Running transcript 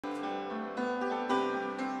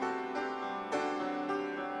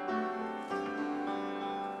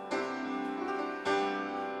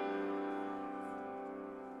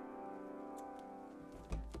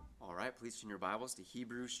please turn your Bibles to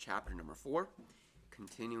Hebrews chapter number 4,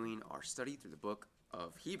 continuing our study through the book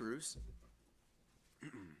of Hebrews.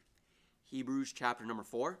 Hebrews chapter number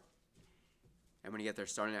 4. And when you get there,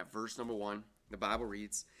 starting at verse number 1, the Bible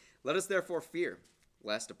reads, "Let us therefore fear,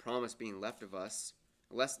 lest a promise being left us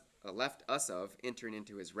of entering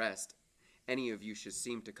into his rest, any of you should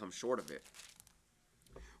seem to come short of it.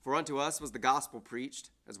 For unto us was the gospel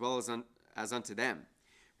preached, as well as unto them.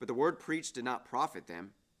 But the word preached did not profit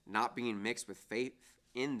them, not being mixed with faith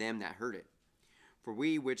in them that heard it. For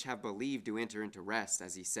we which have believed do enter into rest,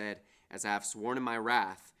 as he said, As I have sworn in my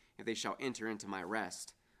wrath, if they shall enter into my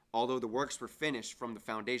rest, although the works were finished from the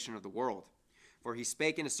foundation of the world. For he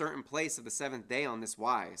spake in a certain place of the seventh day on this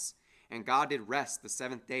wise, and God did rest the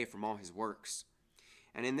seventh day from all his works.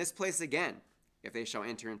 And in this place again, if they shall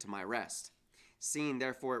enter into my rest. Seeing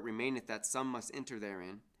therefore it remaineth that some must enter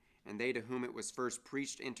therein, and they to whom it was first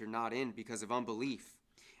preached enter not in because of unbelief.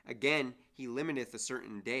 Again, he limiteth a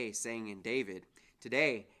certain day, saying in David,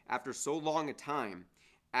 Today, after so long a time,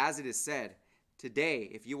 as it is said, Today,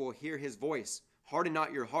 if you will hear his voice, harden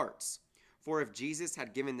not your hearts. For if Jesus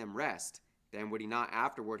had given them rest, then would he not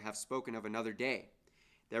afterward have spoken of another day?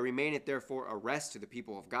 There remaineth therefore a rest to the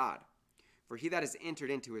people of God. For he that is entered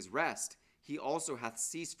into his rest, he also hath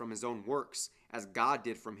ceased from his own works, as God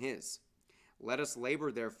did from his. Let us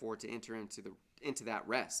labor therefore to enter into that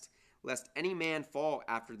rest, lest any man fall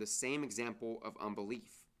after the same example of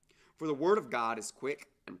unbelief. For the word of God is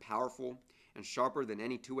quick and powerful, and sharper than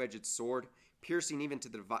any two-edged sword, piercing even to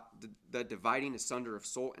the dividing asunder of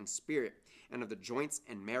soul and spirit, and of the joints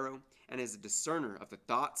and marrow, and is a discerner of the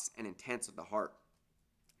thoughts and intents of the heart.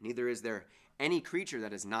 Neither is there any creature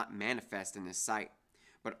that is not manifest in his sight,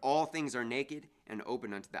 but all things are naked and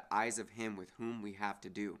open unto the eyes of him with whom we have to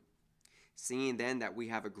do. Seeing then that we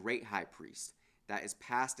have a great high priest, that is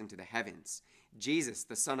passed into the heavens, Jesus,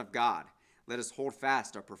 the Son of God, let us hold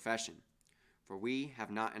fast our profession. For we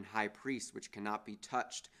have not an high priest which cannot be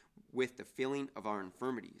touched with the feeling of our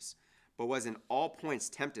infirmities, but was in all points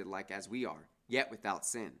tempted like as we are, yet without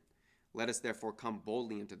sin. Let us therefore come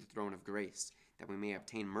boldly into the throne of grace, that we may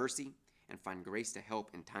obtain mercy and find grace to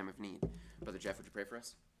help in time of need." Brother Jeff, would you pray for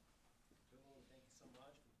us?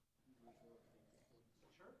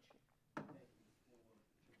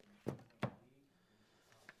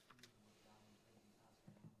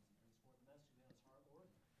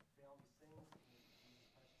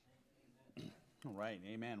 All right,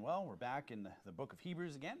 amen. Well, we're back in the book of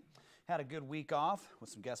Hebrews again. Had a good week off with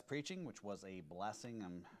some guest preaching, which was a blessing.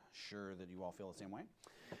 I'm sure that you all feel the same way.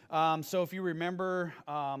 So if you remember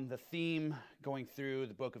the theme going through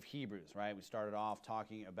the book of Hebrews, right? We started off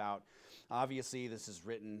talking about, obviously, this is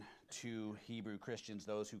written to Hebrew Christians,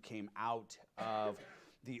 those who came out of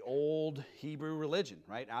the old Hebrew religion,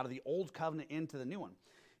 right? Out of the old covenant into the new one.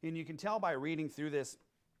 And you can tell by reading through this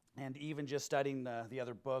and even just studying the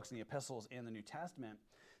other books and the epistles in the New Testament,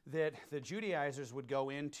 that the Judaizers would go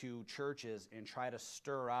into churches and try to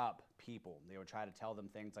stir up people. They would try to tell them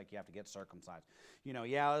things like you have to get circumcised. You know,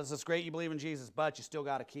 yeah, it's great you believe in Jesus, but you still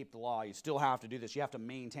got to keep the law. You still have to do this. You have to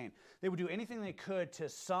maintain. They would do anything they could to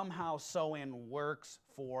somehow sew in works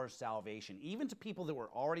for salvation, even to people that were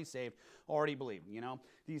already saved, already believed. You know,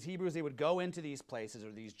 these Hebrews, they would go into these places,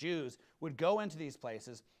 or these Jews would go into these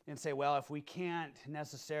places and say, well, if we can't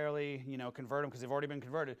necessarily, convert them because they've already been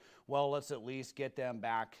converted, well, let's at least get them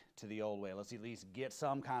back to the old way. Let's at least get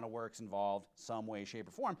some kind of works involved, some way, shape,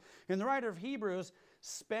 or form. And the writer of Hebrews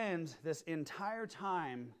spends this entire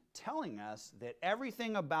time telling us that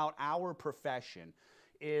everything about our profession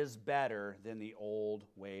is better than the old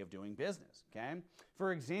way of doing business, okay?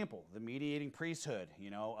 For example, the mediating priesthood,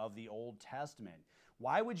 of the Old Testament.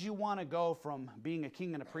 Why would you want to go from being a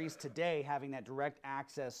king and a priest today, having that direct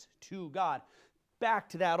access to God, back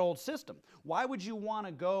to that old system? Why would you want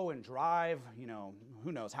to go and drive,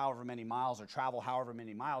 who knows, however many miles, or travel however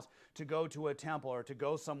many miles to go to a temple or to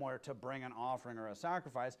go somewhere to bring an offering or a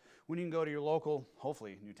sacrifice when you can go to your local,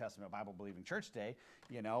 hopefully New Testament Bible-believing church today,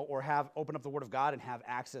 or open up the Word of God and have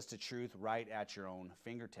access to truth right at your own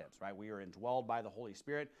fingertips, right? We are indwelled by the Holy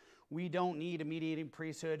Spirit. We don't need a mediating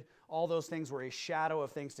priesthood. All those things were a shadow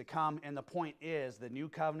of things to come, and the point is the new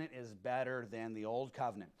covenant is better than the old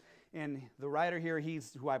covenant. And the writer here,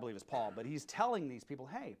 who I believe is Paul, but he's telling these people,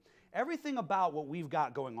 hey, everything about what we've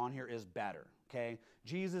got going on here is better, okay?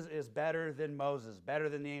 Jesus is better than Moses, better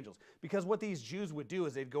than the angels. Because what these Jews would do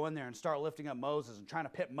is they'd go in there and start lifting up Moses and trying to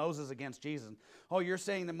pit Moses against Jesus. Oh, you're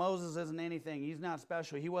saying that Moses isn't anything. He's not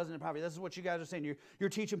special. He wasn't a prophet. This is what you guys are saying. You're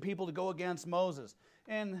teaching people to go against Moses.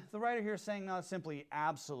 And the writer here is saying, no, it's simply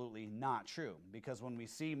absolutely not true. Because when we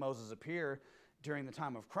see Moses appear during the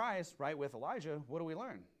time of Christ, right, with Elijah, what do we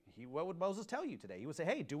learn? what would Moses tell you today? He would say,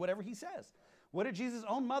 hey, do whatever he says. What did Jesus'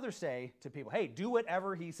 own mother say to people? Hey, do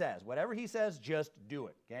whatever he says. Whatever he says, just do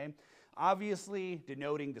it, okay? Obviously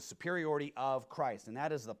denoting the superiority of Christ, and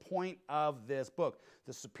that is the point of this book.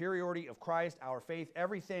 The superiority of Christ, our faith,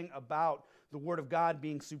 everything about the Word of God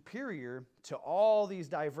being superior to all these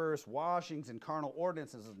diverse washings and carnal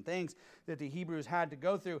ordinances and things that the Hebrews had to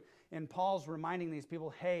go through. And Paul's reminding these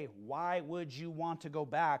people, hey, why would you want to go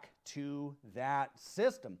back to that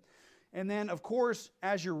system? And then, of course,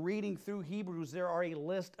 as you're reading through Hebrews, there are a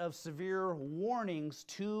list of severe warnings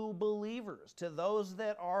to believers, to those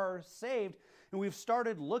that are saved. And we've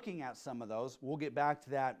started looking at some of those. We'll get back to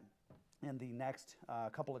that in the next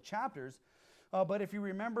couple of chapters. But if you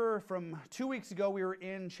remember from 2 weeks ago, we were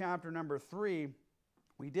in chapter number 3.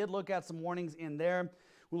 We did look at some warnings in there.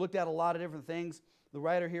 We looked at a lot of different things. The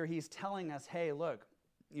writer here, he's telling us, hey, look,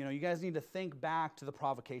 you guys need to think back to the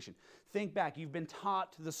provocation. Think back. You've been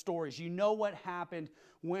taught the stories. You know what happened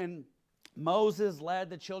when Moses led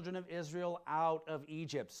the children of Israel out of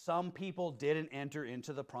Egypt. Some people didn't enter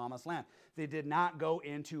into the promised land. They did not go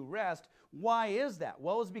into rest. Why is that?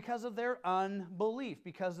 Well, it's because of their unbelief,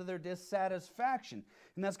 because of their dissatisfaction.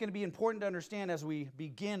 And that's going to be important to understand as we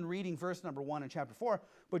begin reading verse number 1 in chapter 4.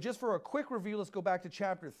 But just for a quick review, let's go back to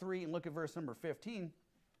chapter 3 and look at verse number 15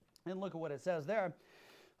 and look at what it says there.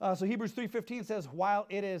 So Hebrews 3:15 says, while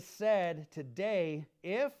it is said today,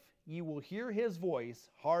 if you will hear his voice,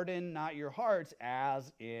 harden not your hearts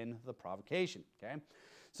as in the provocation. Okay?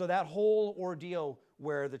 So that whole ordeal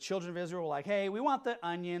where the children of Israel were like, hey, we want the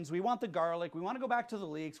onions, we want the garlic, we want to go back to the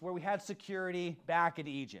leeks where we had security back in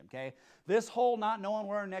Egypt, okay? This whole not knowing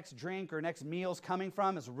where our next drink or next meal's coming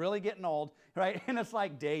from is really getting old, right? And it's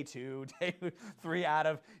like day 2, day 3 out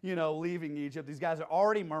of, leaving Egypt. These guys are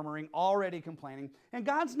already murmuring, already complaining, and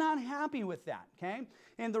God's not happy with that, okay?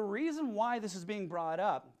 And the reason why this is being brought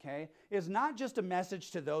up, okay, is not just a message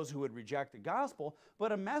to those who would reject the gospel,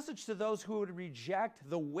 but a message to those who would reject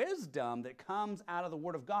the wisdom that comes out of the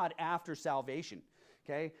Word of God after salvation,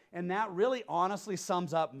 okay? And that really honestly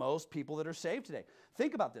sums up most people that are saved today.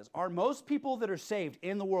 Think about this. Are most people that are saved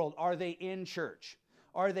in the world, are they in church?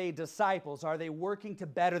 Are they disciples? Are they working to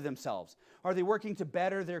better themselves? Are they working to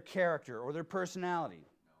better their character or their personality?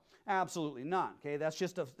 Absolutely not. Okay,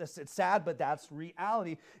 it's sad, but that's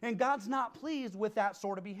reality. And God's not pleased with that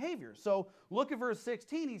sort of behavior. So look at verse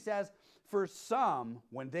 16. He says, for some,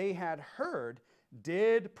 when they had heard,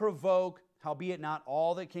 did provoke, howbeit not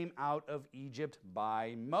all that came out of Egypt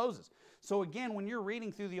by Moses. So again, when you're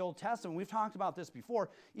reading through the Old Testament, we've talked about this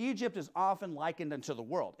before, Egypt is often likened unto the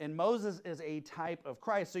world. And Moses is a type of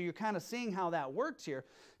Christ. So you're kind of seeing how that works here.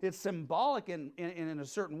 It's symbolic in a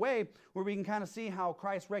certain way where we can kind of see how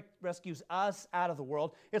Christ rescues us out of the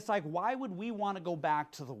world. It's like, why would we want to go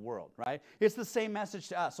back to the world, right? It's the same message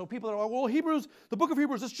to us. So people are, well, Hebrews, the book of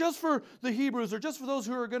Hebrews, it's just for the Hebrews or just for those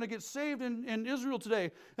who are going to get saved in Israel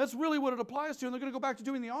today. That's really what it applies to. And they're going to go back to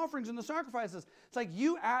doing the offerings and the sacrifices. It's like,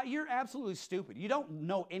 you're absolutely stupid. You don't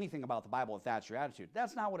know anything about the Bible if that's your attitude.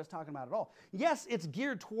 That's not what it's talking about at all. Yes, it's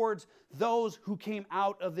geared towards those who came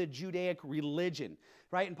out of the Judaic religion,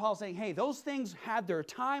 right? And Paul's saying, hey, those things had their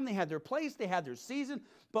time, they had their place, they had their season,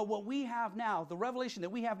 but what we have now, the revelation that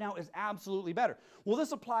we have now is absolutely better. Well,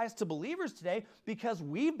 this applies to believers today because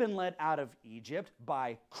we've been led out of Egypt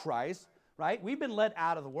by Christ, right? We've been led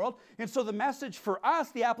out of the world. And so the message for us,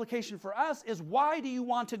 the application for us is, why do you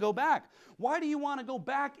want to go back? Why do you want to go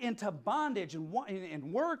back into bondage and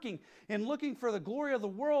working and looking for the glory of the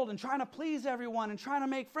world and trying to please everyone and trying to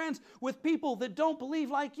make friends with people that don't believe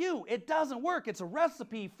like you? It doesn't work. It's a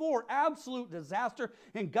recipe for absolute disaster,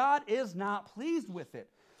 and God is not pleased with it.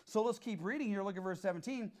 So let's keep reading here. Look at verse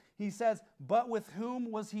 17. He says, but with whom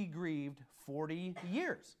was he grieved 40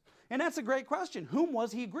 years? And that's a great question. Whom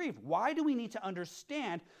was he grieved? Why do we need to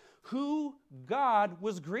understand who God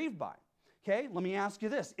was grieved by? Okay, let me ask you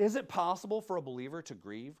this. Is it possible for a believer to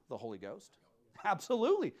grieve the Holy Ghost?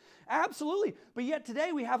 Absolutely. Absolutely. But yet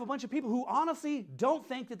today we have a bunch of people who honestly don't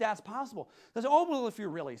think that that's possible. They say, oh, well, if you're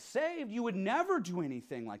really saved, you would never do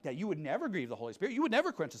anything like that. You would never grieve the Holy Spirit. You would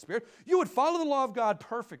never quench the Spirit. You would follow the law of God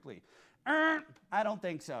perfectly. I don't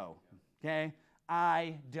think so. Okay?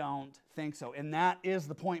 I don't think so. And that is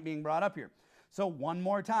the point being brought up here. So one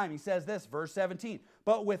more time, he says this, verse 17.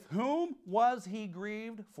 But with whom was he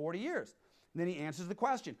grieved 40 years? And then he answers the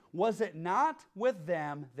question. Was it not with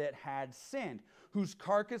them that had sinned, whose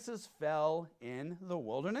carcasses fell in the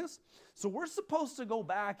wilderness? So we're supposed to go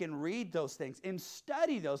back and read those things and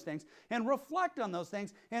study those things and reflect on those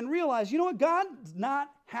things and realize, you know what? God's not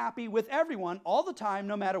happy with everyone all the time,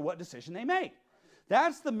 no matter what decision they make.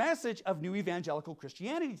 That's the message of New Evangelical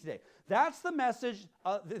Christianity today. That's the message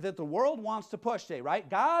that the world wants to push today, right?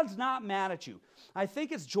 God's not mad at you. I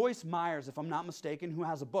think it's Joyce Myers, if I'm not mistaken, who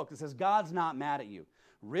has a book that says, God's not mad at you.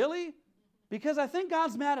 Really? Because I think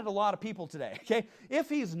God's mad at a lot of people today, okay? If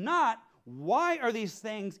he's not, why are these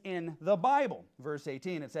things in the Bible? Verse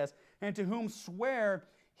 18, it says, and to whom swear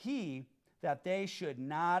he that they should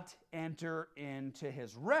not enter into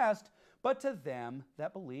his rest, but to them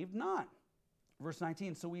that believed not. Verse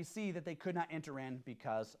 19, so we see that they could not enter in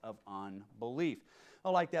because of unbelief. I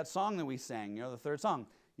like that song that we sang, the third song,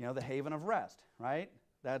 the haven of rest, right?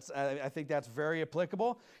 I think that's very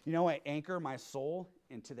applicable. I anchor my soul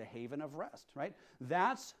into the haven of rest, right?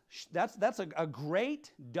 That's a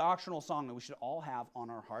great doctrinal song that we should all have on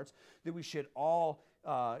our hearts, that we should all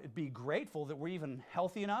be grateful that we're even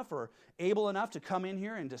healthy enough or able enough to come in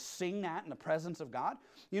here and to sing that in the presence of God.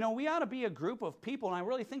 We ought to be a group of people, and I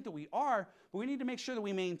really think that we are, but we need to make sure that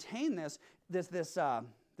we maintain this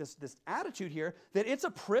attitude here, that it's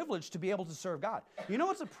a privilege to be able to serve God.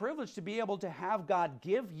 It's a privilege to be able to have God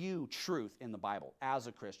give you truth in the Bible as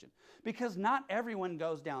a Christian, because not everyone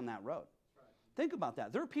goes down that road. Think about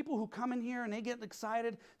that. There are people who come in here and they get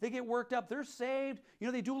excited, they get worked up, they're saved,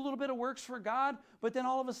 they do a little bit of works for God, but then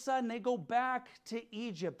all of a sudden they go back to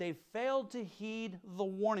Egypt. They failed to heed the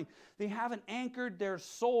warning. They haven't anchored their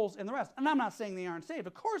souls in the rest. And I'm not saying they aren't saved.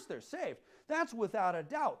 Of course they're saved. That's without a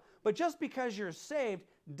doubt. But just because you're saved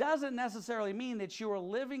doesn't necessarily mean that you are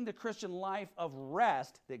living the Christian life of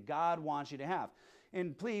rest that God wants you to have.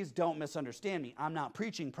 And please don't misunderstand me. I'm not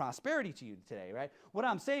preaching prosperity to you today, right? What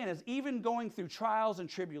I'm saying is even going through trials and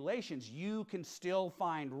tribulations, you can still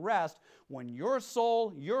find rest when your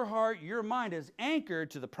soul, your heart, your mind is anchored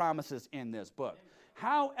to the promises in this book.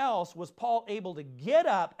 How else was Paul able to get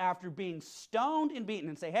up after being stoned and beaten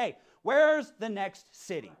and say, hey, where's the next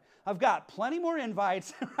city? I've got plenty more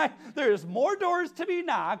invites, right? There's more doors to be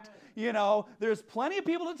knocked. There's plenty of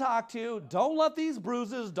people to talk to. Don't let these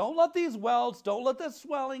bruises, don't let these welts, don't let this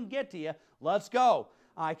swelling get to you. Let's go.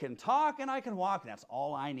 I can talk and I can walk, and that's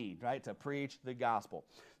all I need, right, to preach the gospel.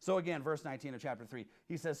 So again, verse 19 of chapter 3,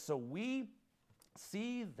 he says, so we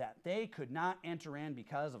see that they could not enter in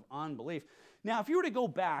because of unbelief. Now, if you were to go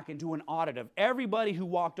back and do an audit of everybody who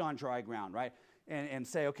walked on dry ground, right, and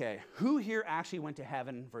say, okay, who here actually went to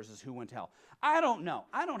heaven versus who went to hell? I don't know.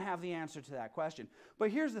 I don't have the answer to that question.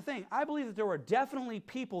 But here's the thing. I believe that there were definitely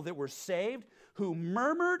people that were saved who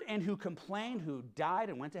murmured and who complained, who died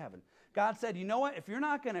and went to heaven. God said, you know what? If you're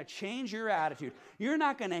not going to change your attitude, you're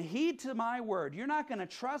not going to heed to my word, you're not going to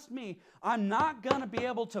trust me, I'm not going to be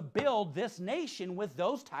able to build this nation with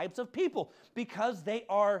those types of people because they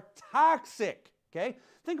are toxic. Okay?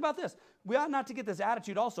 Think about this. We ought not to get this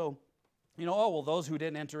attitude also, those who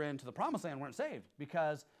didn't enter into the promised land weren't saved,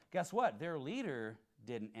 because guess what? Their leader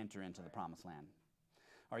didn't enter into the promised land.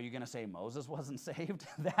 Are you going to say Moses wasn't saved?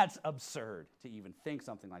 That's absurd to even think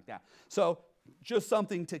something like that. So just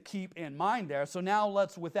something to keep in mind there. So now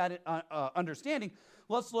with that understanding,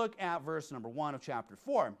 let's look at verse number 1 of chapter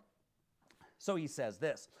 4. So he says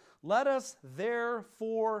this, let us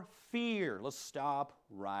therefore fear. Let's stop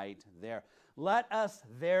right there. Let us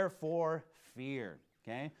therefore fear,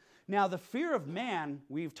 okay? Now, the fear of man,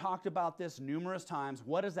 we've talked about this numerous times.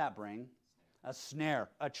 What does that bring? A snare,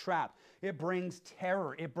 a trap. It brings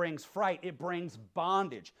terror. It brings fright. It brings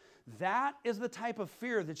bondage. That is the type of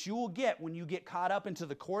fear that you will get when you get caught up into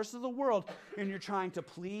the course of the world and you're trying to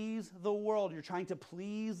please the world. You're trying to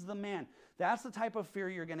please the man. That's the type of fear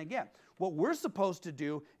you're going to get. What we're supposed to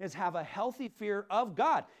do is have a healthy fear of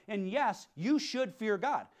God. And yes, you should fear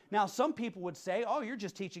God. Now, some people would say, oh, you're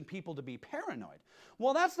just teaching people to be paranoid.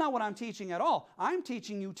 Well, that's not what I'm teaching at all. I'm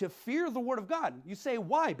teaching you to fear the Word of God. You say,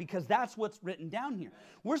 why? Because that's what's written down here.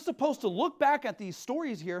 We're supposed to look back at these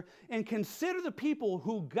stories here and consider the people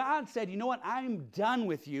who God said, you know what, I'm done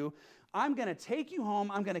with you. I'm going to take you home.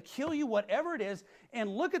 I'm going to kill you, whatever it is, and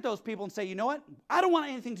look at those people and say, you know what, I don't want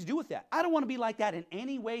anything to do with that. I don't want to be like that in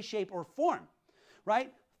any way, shape, or form,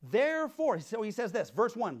 right? Therefore, so he says this,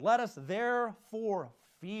 verse 1, let us therefore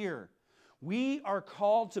fear. We are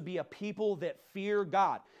called to be a people that fear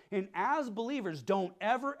God. And as believers, don't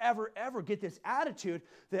ever, ever, ever get this attitude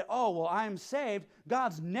that, oh, well, I'm saved.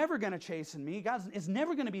 God's never going to chasten me. It's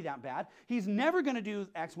never going to be that bad. He's never going to do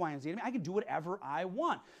X, Y, and Z. I can do whatever I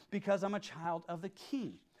want because I'm a child of the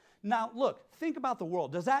King. Now, look, think about the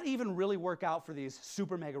world. Does that even really work out for these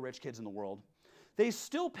super mega rich kids in the world? They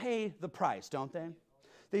still pay the price, don't they?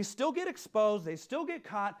 They still get exposed. They still get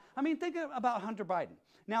caught. I mean, think about Hunter Biden.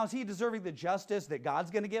 Now, is he deserving the justice that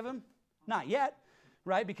God's going to give him? Not yet.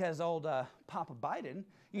 right? Because old Papa Biden,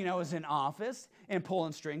 is in office and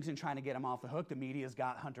pulling strings and trying to get him off the hook. The media's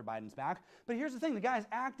got Hunter Biden's back. But here's the thing, the guy's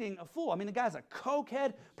acting a fool. I mean, the guy's a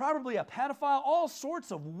cokehead, probably a pedophile, all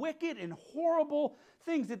sorts of wicked and horrible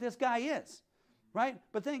things that this guy is, right?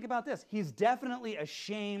 But think about this. He's definitely a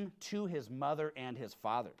shame to his mother and his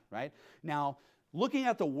father, right? Now, looking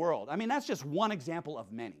at the world, I mean, that's just one example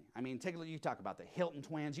of many. I mean, take a look, you talk about the Hilton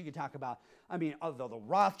twins, you could talk about, the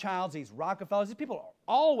Rothschilds, these Rockefellers, these people are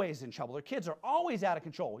always in trouble. Their kids are always out of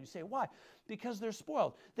control. You say, why? Because they're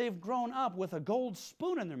spoiled. They've grown up with a gold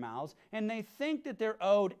spoon in their mouths, and they think that they're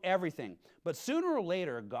owed everything. But sooner or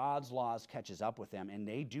later, God's laws catches up with them, and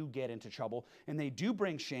they do get into trouble, and they do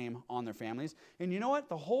bring shame on their families. And you know what?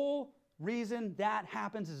 The whole reason that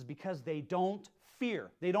happens is because they don't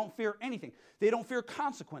fear. They don't fear anything. They don't fear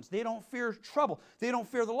consequence. They don't fear trouble. They don't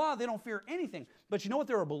fear the law. They don't fear anything. But you know what?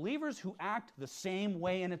 There are believers who act the same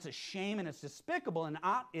way, and it's a shame, and it's despicable, and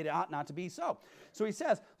it ought not to be so. So he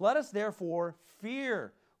says, let us therefore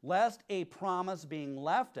fear, lest a promise being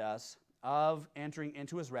left us of entering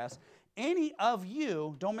into his rest, any of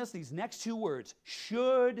you, don't miss these next two words,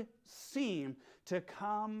 should seem to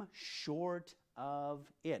come short of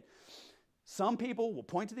it. Some people will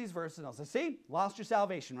point to these verses and they'll say, see, lost your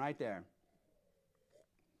salvation right there.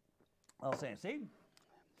 They'll say, see,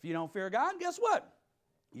 if you don't fear God, guess what?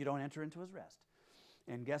 You don't enter into his rest.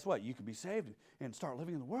 And guess what? You can be saved and start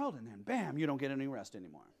living in the world, and then bam, you don't get any rest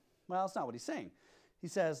anymore. Well, that's not what he's saying. He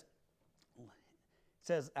says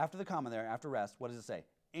after the comma there, after rest, what does it say?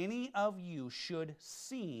 Any of you should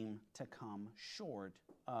seem to come short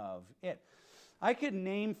of it. I could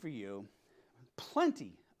name for you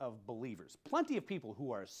plenty of believers, plenty of people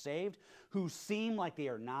who are saved, who seem like they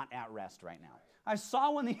are not at rest right now. I saw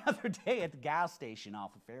one the other day at the gas station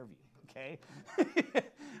off of Fairview, okay?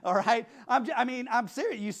 All right? I'm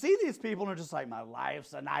serious. You see these people and they're just like, my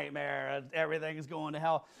life's a nightmare. Everything's going to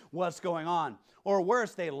hell. What's going on? Or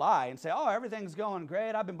worse, they lie and say, oh, everything's going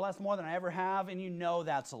great. I've been blessed more than I ever have. And you know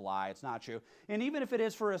that's a lie. It's not true. And even if it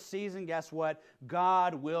is for a season, guess what?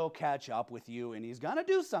 God will catch up with you, and he's going to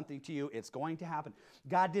do something to you. It's going to happen.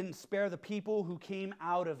 God didn't spare the people who came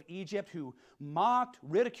out of Egypt, who mocked,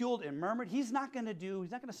 ridiculed, and murmured. He's not going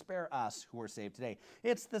to spare us who are saved today.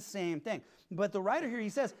 It's the same thing. But the writer here, he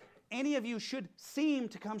says, any of you should seem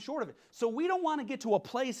to come short of it. So we don't want to get to a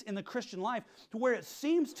place in the Christian life to where it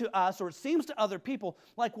seems to us or it seems to other people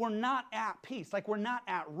like we're not at peace, like we're not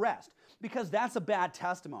at rest, because that's a bad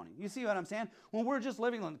testimony. You see what I'm saying? When we're just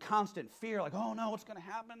living in constant fear, like, oh no, what's going to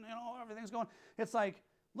happen? Everything's going. It's like,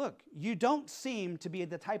 look, you don't seem to be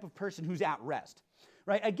the type of person who's at rest.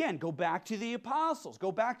 Right? Again, go back to the apostles.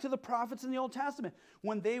 Go back to the prophets in the Old Testament.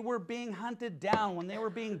 When they were being hunted down, when they were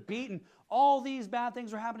being beaten, all these bad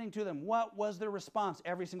things were happening to them. What was their response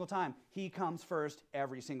every single time? He comes first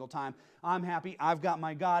every single time. I'm happy. I've got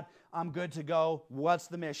my God. I'm good to go. What's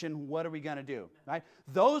the mission? What are we going to do? Right?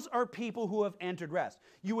 Those are people who have entered rest.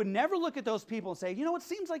 You would never look at those people and say, it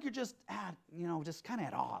seems like you're just just kind of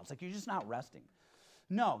at odds. Like you're just not resting.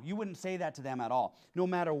 No, you wouldn't say that to them at all. No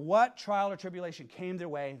matter what trial or tribulation came their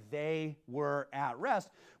way, they were at rest.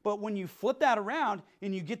 But when you flip that around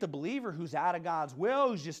and you get the believer who's out of God's will,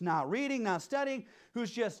 who's just not reading, not studying,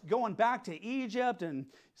 who's just going back to Egypt and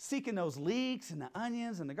seeking those leeks and the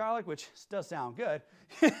onions and the garlic, which does sound good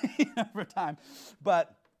for time.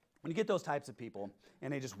 But when you get those types of people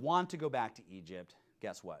and they just want to go back to Egypt,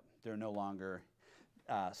 guess what? They're no longer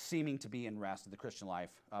seeming to be in rest in the Christian life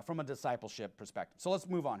from a discipleship perspective. So let's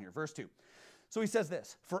move on here. Verse 2. So he says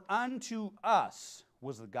this, for unto us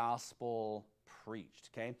was the gospel preached.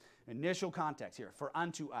 Okay? Initial context here, for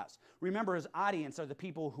unto us. Remember, his audience are the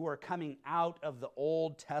people who are coming out of the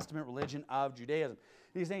Old Testament religion of Judaism.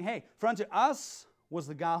 And he's saying, hey, for unto us was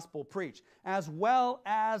the gospel preached, as well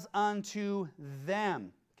as unto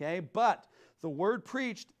them. Okay? But the word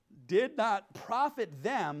preached did not profit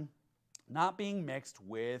them, not being mixed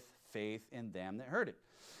with faith in them that heard it.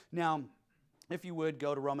 Now, if you would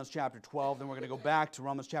go to Romans chapter 12, then we're going to go back to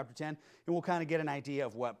Romans chapter 10, and we'll kind of get an idea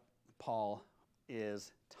of what Paul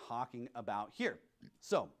is talking about here.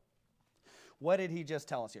 So, what did he just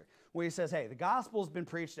tell us here? Well, he says, hey, the gospel's been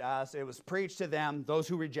preached to us. It was preached to them, those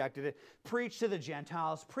who rejected it, preached to the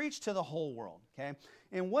Gentiles, preached to the whole world, okay?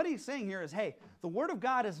 And what he's saying here is, hey, the word of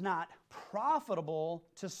God is not profitable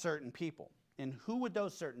to certain people. And who would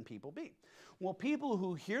those certain people be? Well, people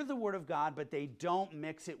who hear the word of God, but they don't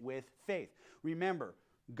mix it with faith. Remember,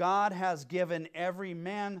 God has given every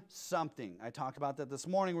man something. I talked about that this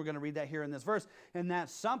morning. We're going to read that here in this verse. And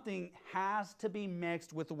that something has to be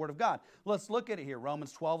mixed with the word of God. Let's look at it here.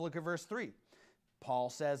 Romans 12, look at verse 3. Paul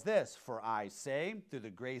says this, "For I say, through the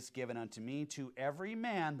grace given unto me, to every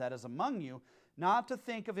man that is among you, not to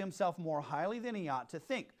think of himself more highly than he ought to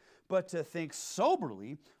think, but to think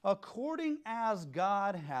soberly, according as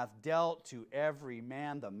God hath dealt to every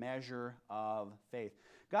man the measure of faith."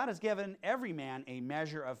 God has given every man a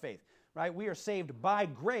measure of faith, right? We are saved by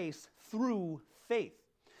grace through faith.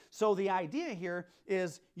 So the idea here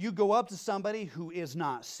is you go up to somebody who is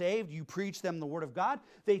not saved, you preach them the Word of God,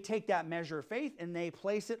 they take that measure of faith and they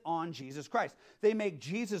place it on Jesus Christ. They make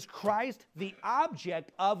Jesus Christ the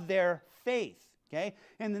object of their faith, okay?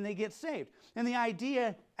 And then they get saved. And the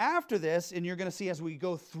idea after this, and you're going to see as we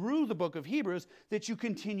go through the book of Hebrews, that you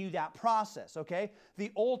continue that process, okay?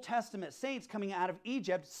 The Old Testament saints coming out of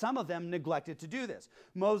Egypt, some of them neglected to do this.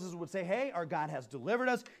 Moses would say, hey, our God has delivered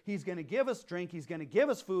us. He's going to give us drink. He's going to give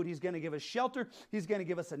us food. He's going to give us shelter. He's going to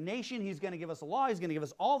give us a nation. He's going to give us a law. He's going to give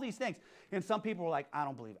us all these things. And some people were like, I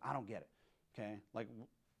don't believe it. I don't get it, okay? Like,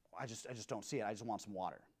 I just don't see it. I just want some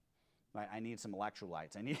water. Right? I need some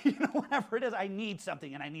electrolytes. I need, whatever it is, I need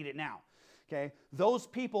something and I need it now. Okay? Those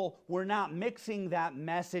people were not mixing that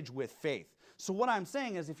message with faith. So what I'm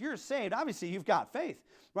saying is if you're saved, obviously you've got faith,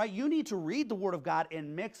 right? You need to read the Word of God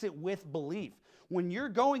and mix it with belief. When you're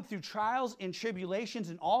going through trials and tribulations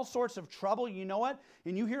and all sorts of trouble, you know what?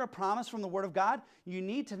 And you hear a promise from the Word of God, you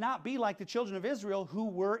need to not be like the children of Israel who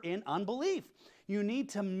were in unbelief. You need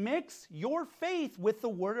to mix your faith with the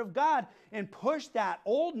Word of God and push that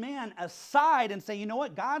old man aside and say, you know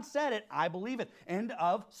what? God said it. I believe it. End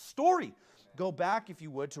of story. Go back, if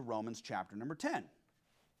you would, to Romans chapter number 10.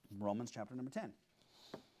 Romans chapter number 10.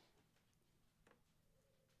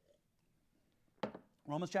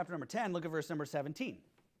 Romans chapter number 10, look at verse number 17.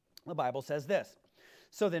 The Bible says this.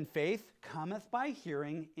 So then faith cometh by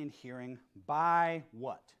hearing, and hearing by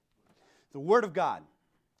what? The Word of God.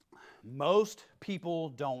 Most people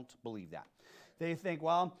don't believe that. They think,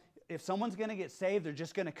 well, if someone's going to get saved, they're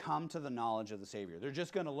just going to come to the knowledge of the Savior. They're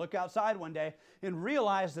just going to look outside one day and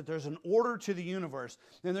realize that there's an order to the universe.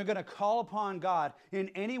 Then they're going to call upon God in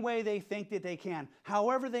any way they think that they can,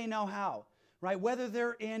 however they know how. Right? Whether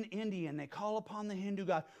they're in India and they call upon the Hindu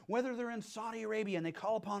God, whether they're in Saudi Arabia and they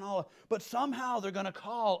call upon Allah, but somehow they're going to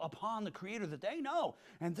call upon the Creator that they know,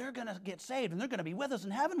 and they're going to get saved, and they're going to be with us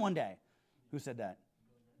in heaven one day. Who said that?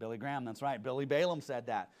 Billy Graham, that's right. Billy Balaam said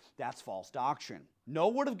that. That's false doctrine. No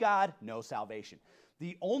Word of God, no salvation.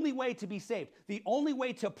 The only way to be saved, the only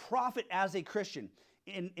way to profit as a Christian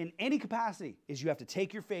in any capacity is you have to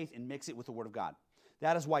take your faith and mix it with the Word of God.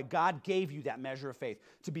 That is why God gave you that measure of faith,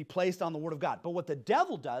 to be placed on the Word of God. But what the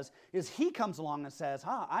devil does is he comes along and says,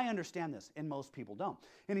 I understand this, and most people don't.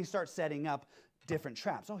 And he starts setting up different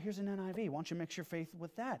traps. Oh, here's an NIV. Why don't you mix your faith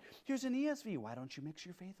with that? Here's an ESV. Why don't you mix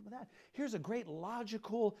your faith with that? Here's a great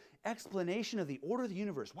logical explanation of the order of the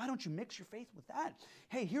universe. Why don't you mix your faith with that?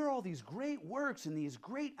 Hey, here are all these great works and these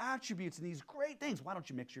great attributes and these great things. Why don't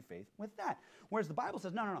you mix your faith with that? Whereas the Bible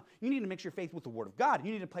says, no. You need to mix your faith with the Word of God.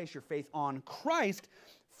 You need to place your faith on Christ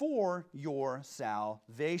for your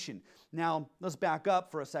salvation. Now, let's back up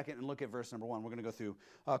for a second and look at verse number 1. We're going to go through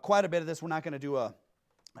quite a bit of this. We're not going to do a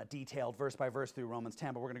detailed verse by verse through Romans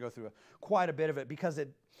 10, but we're going to go through quite a bit of it because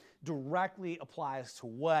it directly applies to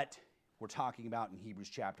what we're talking about in Hebrews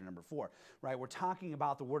chapter number 4, right? We're talking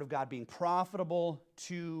about the Word of God being profitable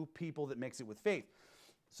to people that mix it with faith.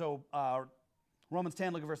 So Romans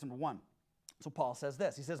 10, look at verse number 1. So Paul says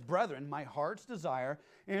this. He says, brethren, my heart's desire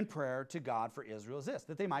and prayer to God for Israel is this,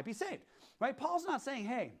 that they might be saved, right? Paul's not saying,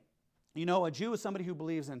 hey, a Jew is somebody who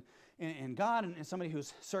believes in God and somebody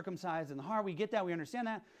who's circumcised in the heart. We get that. We understand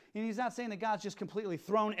that. And he's not saying that God's just completely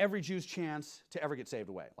thrown every Jew's chance to ever get saved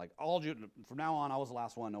away. Like all Jews, from now on, I was the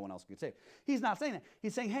last one. No one else can get saved. He's not saying that.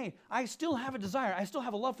 He's saying, hey, I still have a desire. I still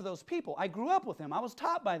have a love for those people. I grew up with them. I was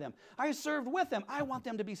taught by them. I served with them. I want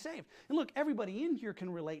them to be saved. And look, everybody in here can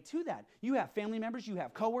relate to that. You have family members. You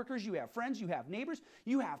have coworkers. You have friends. You have neighbors.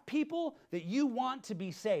 You have people that you want to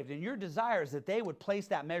be saved. And your desire is that they would place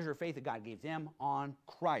that measure of faith that God gave them on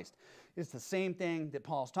Christ. It's the same thing that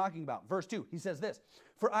Paul's talking about. Verse 2, he says this,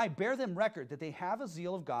 for I bear them record that they have a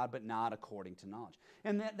zeal of God, but not according to knowledge.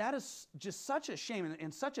 And that is just such a shame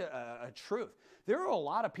and such a truth. There are a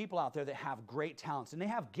lot of people out there that have great talents, and they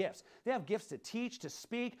have gifts. They have gifts to teach, to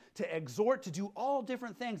speak, to exhort, to do all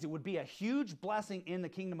different things. It would be a huge blessing in the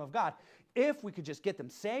kingdom of God if we could just get them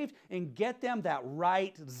saved and get them that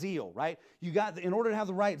right zeal, right? In order to have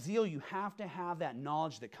the right zeal, you have to have that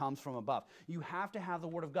knowledge that comes from above. You have to have the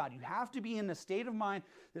Word of God. You have to be in a state of mind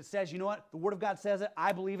that says, you know what? The Word of God says it.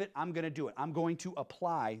 I believe it. I'm going to do it. I'm going to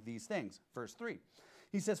apply these things. Verse 3.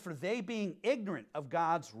 He says, for they being ignorant of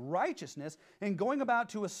God's righteousness and going about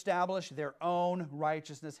to establish their own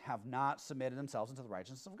righteousness have not submitted themselves unto the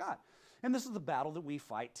righteousness of God. And this is the battle that we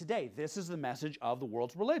fight today. This is the message of the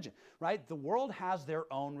world's religion, right? The world has their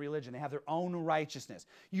own religion. They have their own righteousness.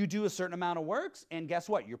 You do a certain amount of works, and guess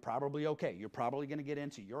what? You're probably okay. You're probably going to get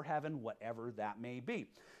into your heaven, whatever that may be.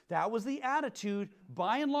 That was the attitude,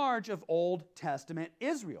 by and large, of Old Testament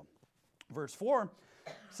Israel. Verse 4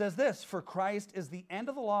 says this, for Christ is the end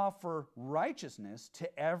of the law for righteousness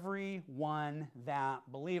to every one that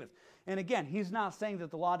believeth. And again, he's not saying that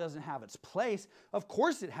the law doesn't have its place. Of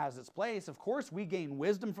course it has its place. Of course we gain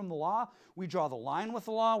wisdom from the law. We draw the line with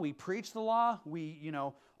the law. We preach the law. We,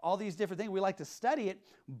 all these different things. We like to study it,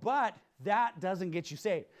 but that doesn't get you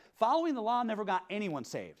saved. Following the law never got anyone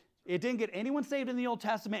saved. It didn't get anyone saved in the Old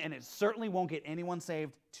Testament, and it certainly won't get anyone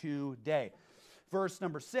saved today. Verse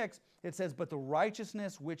number 6, it says, but the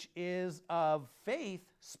righteousness which is of faith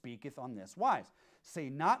speaketh on this wise. Say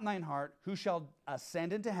not in thine heart, who shall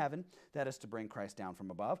ascend into heaven, that is to bring Christ down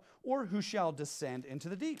from above, or who shall descend into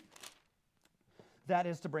the deep, that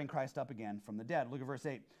is to bring Christ up again from the dead. Look at verse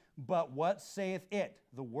 8. But what saith it?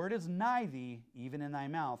 The word is nigh thee, even in thy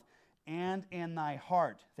mouth, and in thy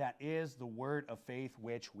heart. That is the word of faith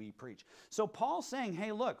which we preach. So Paul's saying,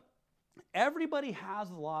 hey, look, everybody has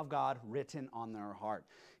the law of God written on their heart.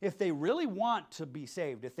 If they really want to be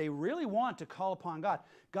saved, if they really want to call upon God,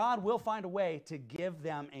 God will find a way to give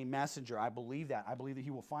them a messenger. I believe that. I believe that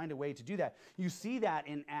he will find a way to do that. You see that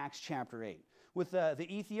in Acts chapter 8 with the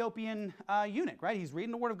Ethiopian eunuch, right? He's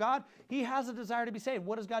reading the word of God. He has a desire to be saved.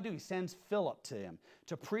 What does God do? He sends Philip to him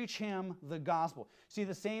to preach him the gospel. See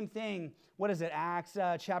the same thing, what is it, Acts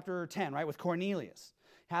chapter 10, right, with Cornelius.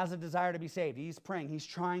 Has a desire to be saved. He's praying. He's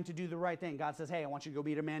trying to do the right thing. God says, hey, I want you to go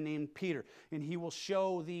meet a man named Peter, and he will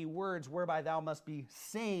show thee words whereby thou must be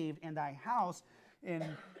saved in thy house, and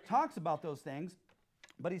talks about those things.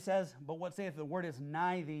 But he says, but what saith the word is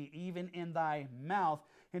nigh thee, even in thy mouth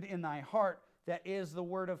and in thy heart. That is the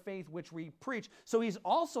word of faith which we preach. So he's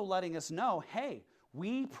also letting us know, hey,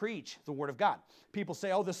 we preach the word of God. People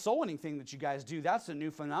say, oh, the soul winning thing that you guys do, that's a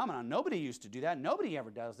new phenomenon. Nobody used to do that. Nobody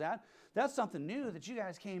ever does that. That's something new that you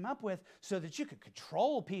guys came up with so that you could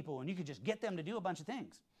control people and you could just get them to do a bunch of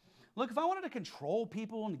things. Look, if I wanted to control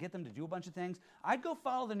people and get them to do a bunch of things, I'd go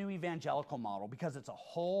follow the new evangelical model because it's a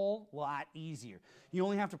whole lot easier. You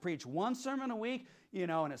only have to preach one sermon a week,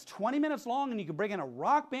 and it's 20 minutes long, and you can bring in a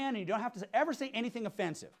rock band, and you don't have to ever say anything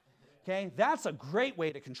offensive. Okay? That's a great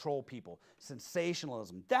way to control people.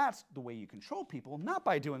 Sensationalism. That's the way you control people, not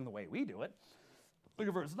by doing the way we do it. Look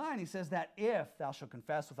at verse 9. He says that if thou shalt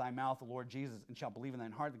confess with thy mouth the Lord Jesus and shalt believe in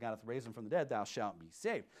thine heart that God hath raised him from the dead, thou shalt be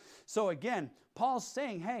saved. So again, Paul's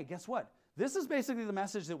saying, hey, guess what? This is basically the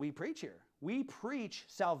message that we preach here. We preach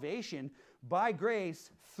salvation by grace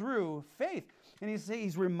through faith. And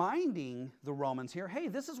he's reminding the Romans here, hey,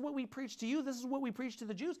 this is what we preach to you. This is what we preach to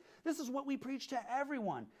the Jews. This is what we preach to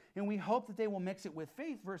everyone. And we hope that they will mix it with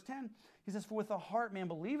faith. Verse 10, he says, for with the heart man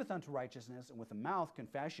believeth unto righteousness, and with the mouth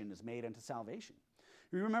confession is made unto salvation.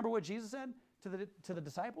 You remember what Jesus said to the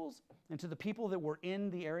disciples and to the people that were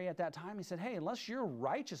in the area at that time? He said, hey, unless your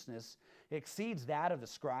righteousness exceeds that of the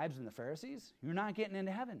scribes and the Pharisees, you're not getting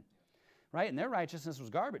into heaven, right? And their righteousness was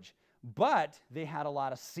garbage. But they had a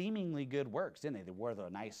lot of seemingly good works, didn't they? They wore the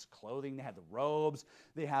nice clothing. They had the robes.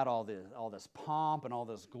 They had all this pomp and all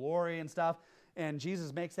this glory and stuff. And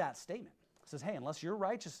Jesus makes that statement. He says, hey, unless your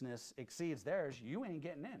righteousness exceeds theirs, you ain't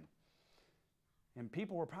getting in. And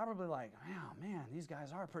people were probably like, oh, man, these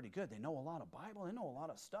guys are pretty good. They know a lot of Bible. They know a lot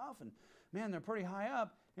of stuff. And, man, they're pretty high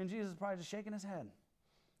up. And Jesus is probably just shaking his head.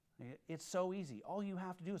 It's so easy. All you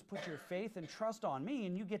have to do is put your faith and trust on me,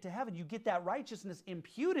 and you get to heaven. You get that righteousness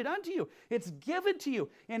imputed unto you. It's given to you.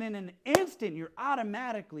 And in an instant, you're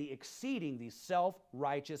automatically exceeding these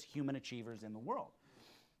self-righteous human achievers in the world.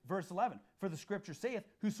 Verse 11, for the scripture saith,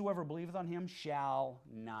 whosoever believeth on him shall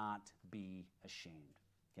not be ashamed.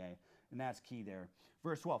 Okay? And that's key there.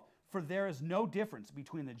 Verse 12, for there is no difference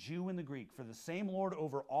between the Jew and the Greek, for the same Lord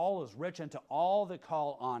over all is rich unto all that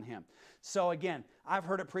call on him. So again, I've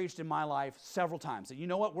heard it preached in my life several times that, you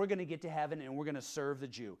know what, we're going to get to heaven and we're going to serve the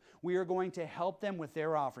Jew. We are going to help them with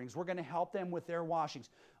their offerings. We're going to help them with their washings.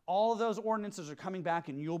 All of those ordinances are coming back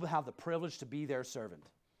and you'll have the privilege to be their servant.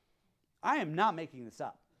 I am not making this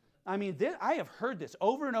up. I mean, I have heard this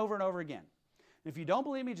over and over and over again. If you don't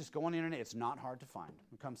believe me, just go on the internet. It's not hard to find.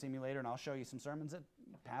 Come see me later, and I'll show you some sermons that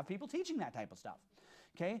have people teaching that type of stuff.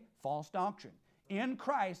 Okay? False doctrine. In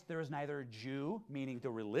Christ, there is neither Jew, meaning the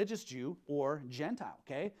religious Jew, or Gentile.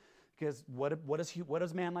 Okay? Because what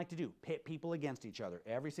does man like to do? Pit people against each other.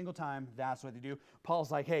 Every single time, that's what they do. Paul's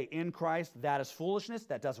like, hey, in Christ, that is foolishness.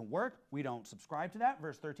 That doesn't work. We don't subscribe to that.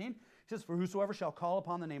 Verse 13, he says, for whosoever shall call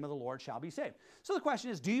upon the name of the Lord shall be saved. So the question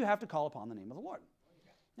is, do you have to call upon the name of the Lord?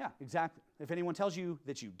 Yeah, exactly. If anyone tells you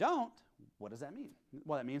that you don't, what does that mean?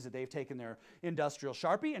 Well, that means that they've taken their industrial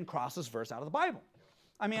Sharpie and crossed this verse out of the Bible.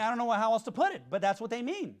 I mean, I don't know how else to put it, but that's what they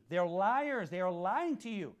mean. They're liars. They are lying to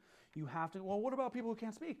you. You have to, well, what about people who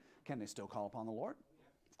can't speak? Can they still call upon the Lord?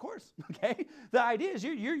 Of course, okay? The idea is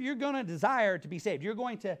you're going to desire to be saved. You're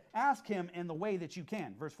going to ask him in the way that you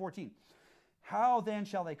can. Verse 14, how then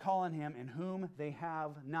shall they call on him in whom they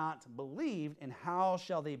have not believed? And how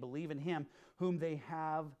shall they believe in him whom they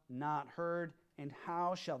have not heard? And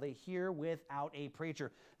how shall they hear without a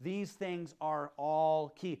preacher? These things are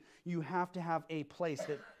all key. You have to have a place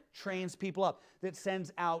that trains people up, that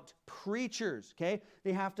sends out preachers, okay?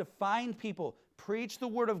 They have to find people, preach the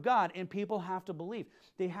word of God, and people have to believe.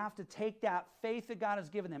 They have to take that faith that God has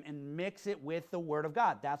given them and mix it with the word of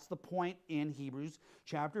God. That's the point in Hebrews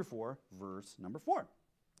chapter 4, verse number 4.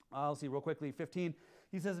 I'll see real quickly, 15.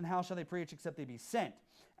 He says, and how shall they preach except they be sent?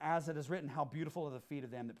 As it is written, how beautiful are the feet of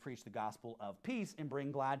them that preach the gospel of peace and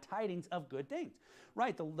bring glad tidings of good things.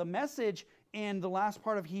 Right, the message in the last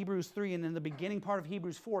part of Hebrews 3 and in the beginning part of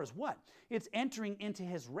Hebrews 4 is what? It's entering into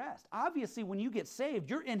his rest. Obviously, when you get saved,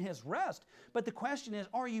 you're in his rest. But the question is,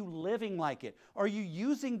 are you living like it? Are you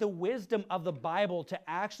using the wisdom of the Bible to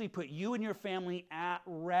actually put you and your family at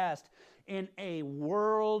rest in a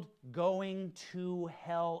world going to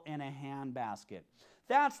hell in a handbasket?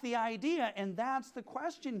 That's the idea, and that's the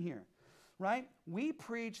question here, right? We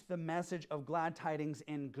preach the message of glad tidings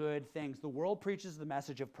and good things. The world preaches the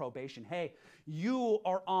message of probation. Hey, you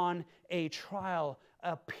are on a trial,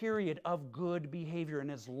 a period of good behavior,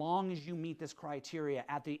 and as long as you meet this criteria,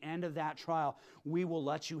 at the end of that trial, we will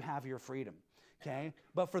let you have your freedom. Okay?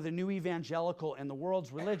 But for the new evangelical and the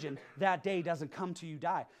world's religion, that day doesn't come till you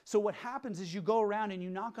die. So what happens is you go around and you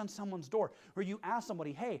knock on someone's door, or you ask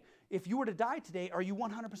somebody, hey, if you were to die today, are you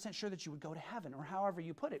 100% sure that you would go to heaven, or however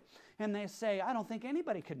you put it? And they say, I don't think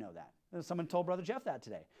anybody could know that. Someone told Brother Jeff that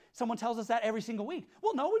today. Someone tells us that every single week.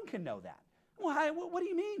 Well, no one can know that. Well, what do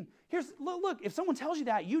you mean? Look, if someone tells you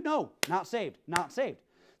that, you know, not saved, not saved.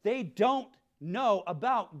 They don't know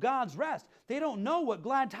about God's rest. They don't know what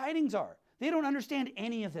glad tidings are. They don't understand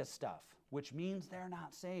any of this stuff, which means they're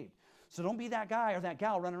not saved. So don't be that guy or that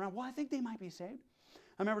gal running around, well, I think they might be saved.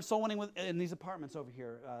 I remember soul winning in these apartments over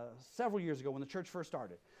here several years ago when the church first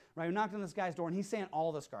started. Right, we knocked on this guy's door, and he's saying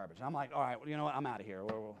all this garbage. And I'm like, all right, well, you know what? I'm out of here.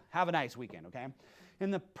 We'll have a nice weekend, okay?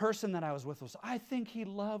 And the person that I was with was, I think he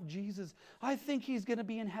loved Jesus. I think he's going to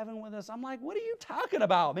be in heaven with us. I'm like, what are you talking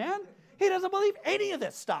about, man? He doesn't believe any of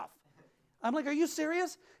this stuff. I'm like, are you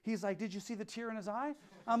serious? He's like, did you see the tear in his eye?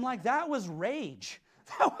 I'm like, that was rage.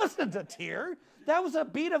 That wasn't a tear. That was a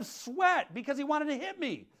bead of sweat because he wanted to hit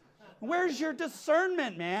me. Where's your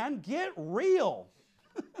discernment, man? Get real.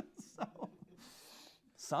 So,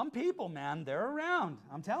 some people, man, they're around.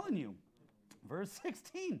 I'm telling you. Verse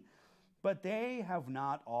 16. But they have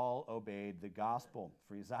not all obeyed the gospel.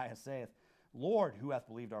 For Isaiah saith, Lord, who hath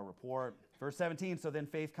believed our report? Verse 17, so then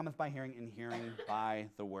faith cometh by hearing, and hearing by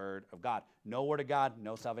the word of God. No word of God,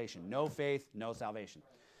 no salvation. No faith, no salvation.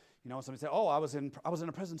 You know, somebody said, oh, I was in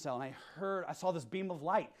a prison cell, and I saw this beam of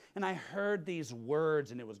light, and I heard these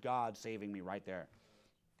words, and it was God saving me right there.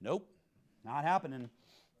 Nope, not happening.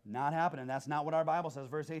 Not happening. That's not what our Bible says.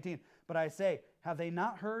 Verse 18, but I say, have they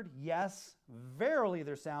not heard? Yes, verily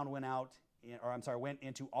their sound went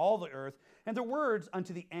into all the earth, and their words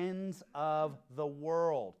unto the ends of the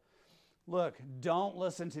world. Look, don't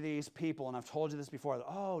listen to these people, and I've told you this before.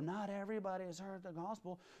 Oh, not everybody has heard the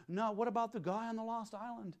gospel. No, what about the guy on the lost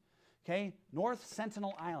island? Okay, North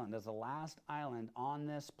Sentinel Island is the last island on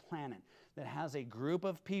this planet that has a group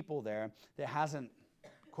of people there that hasn't,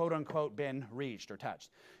 quote unquote, been reached or touched.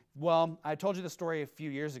 Well, I told you the story a few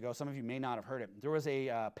years ago. Some of you may not have heard it. There was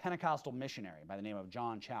a Pentecostal missionary by the name of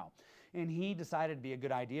John Chow, and he decided it'd be a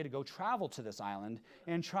good idea to go travel to this island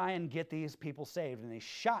and try and get these people saved, and they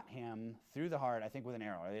shot him through the heart, I think, with an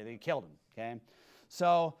arrow. They killed him, okay?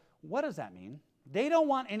 So what does that mean? They don't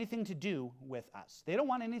want anything to do with us. They don't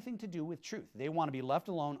want anything to do with truth. They want to be left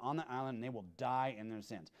alone on the island, and they will die in their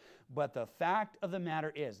sins. But the fact of the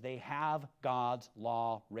matter is they have God's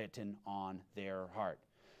law written on their heart.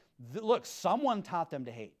 Look, someone taught them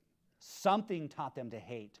to hate. Something taught them to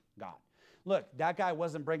hate God. Look, that guy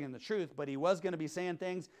wasn't bringing the truth, but he was going to be saying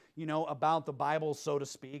things, you know, about the Bible, so to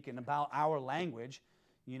speak, and about our language,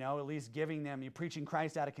 you know, at least giving them, you're preaching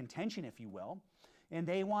Christ out of contention, if you will. And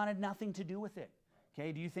they wanted nothing to do with it.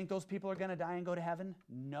 Okay, do you think those people are going to die and go to heaven?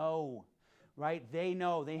 No. Right? They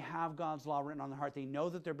know, they have God's law written on their heart. They know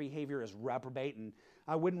that their behavior is reprobate, and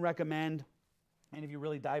I wouldn't recommend any of you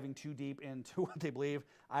really diving too deep into what they believe.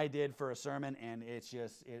 I did for a sermon, and it's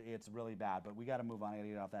really bad. But we got to move on. I got to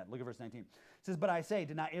get off that. Look at verse 19. It says, "But I say,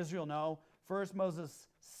 did not Israel know? First Moses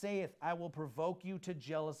saith, I will provoke you to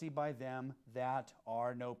jealousy by them that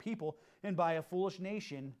are no people, and by a foolish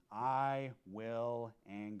nation I will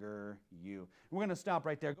anger you." We're going to stop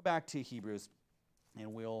right there. Go back to Hebrews,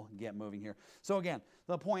 and we'll get moving here. So again,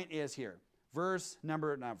 the point is here. Verse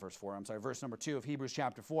number 2 of Hebrews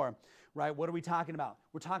chapter 4, right? What are we talking about?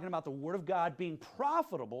 We're talking about the Word of God being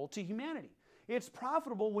profitable to humanity. It's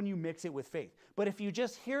profitable when you mix it with faith. But if you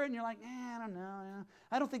just hear it and you're like, I don't know,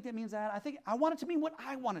 I don't think that means that. I want it to mean what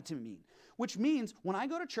I want it to mean, which means when I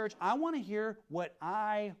go to church, I want to hear what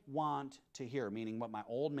I want to hear, meaning what my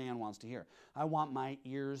old man wants to hear. I want my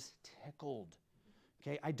ears tickled.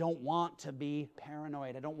 Okay, I don't want to be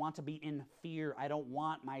paranoid. I don't want to be in fear. I don't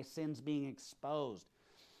want my sins being exposed.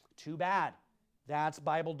 Too bad. That's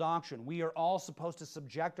Bible doctrine. We are all supposed to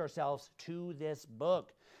subject ourselves to this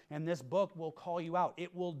book. And this book will call you out.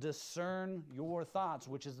 It will discern your thoughts,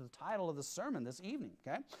 which is the title of the sermon this evening.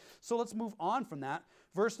 Okay, so let's move on from that.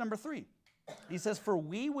 Verse number 3. He says, "For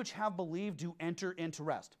we which have believed do enter into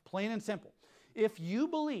rest." Plain and simple. If you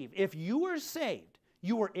believe, if you are saved,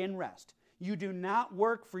 you are in rest. You do not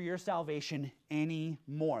work for your salvation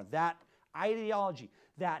anymore. That ideology,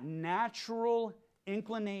 that natural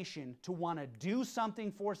inclination to want to do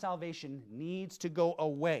something for salvation needs to go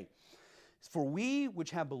away. "For we which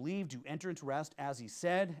have believed do enter into rest, as he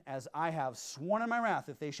said, as I have sworn in my wrath,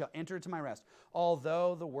 if they shall enter into my rest,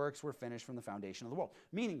 although the works were finished from the foundation of the world."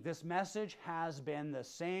 Meaning this message has been the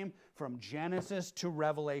same from Genesis to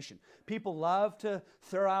Revelation. People love to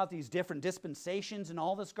throw out these different dispensations and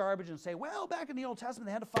all this garbage and say, well, back in the Old Testament,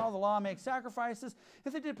 they had to follow the law, make sacrifices.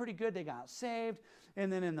 If they did pretty good, they got saved.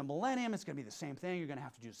 And then in the millennium, it's going to be the same thing. You're going to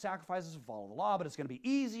have to do sacrifices and follow the law, but it's going to be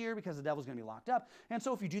easier because the devil's going to be locked up. And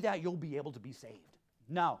so if you do that, you'll be able to be saved.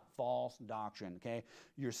 No, false doctrine, okay?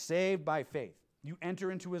 You're saved by faith. You enter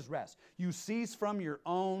into his rest. You cease from your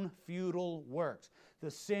own futile works. The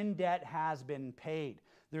sin debt has been paid.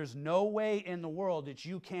 There's no way in the world that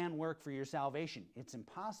you can work for your salvation. It's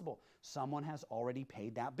impossible. Someone has already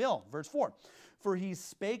paid that bill. Verse 4, "For he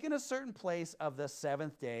spake in a certain place of the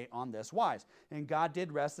seventh day on this wise, and God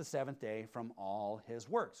did rest the seventh day from all his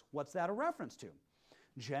works." What's that a reference to?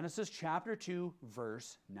 Genesis chapter 2,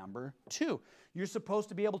 verse number 2. You're supposed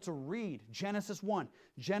to be able to read Genesis 1,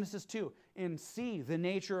 Genesis 2, and see the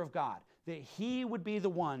nature of God, that he would be the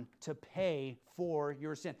one to pay for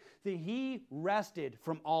your sin, that he rested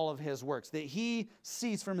from all of his works, that he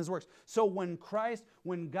ceased from his works. So when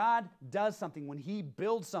God does something, when he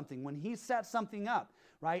builds something, when he sets something up,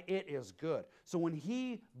 right, it is good. So when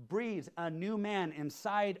he breathes a new man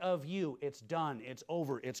inside of you, it's done, it's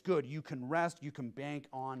over, it's good. You can rest, you can bank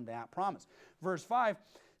on that promise. Verse 5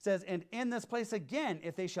 says, "And in this place again,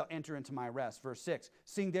 if they shall enter into my rest." Verse 6,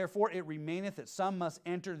 "Seeing therefore it remaineth that some must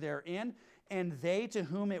enter therein, and they to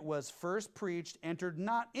whom it was first preached entered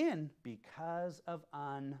not in because of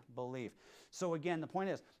unbelief." So again, the point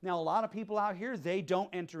is, now a lot of people out here, they don't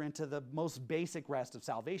enter into the most basic rest of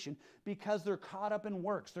salvation because they're caught up in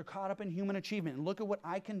works. They're caught up in human achievement. And look at what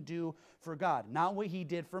I can do for God, not what he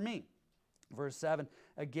did for me. Verse 7,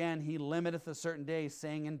 "Again, he limiteth a certain day,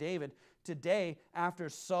 saying in David, Today, after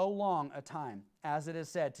so long a time, as it is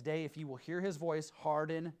said, today, if you will hear his voice,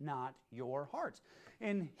 harden not your hearts."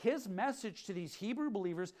 And his message to these Hebrew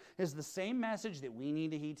believers is the same message that we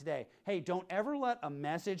need to heed today. Hey, don't ever let a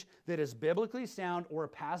message that is biblically sound or a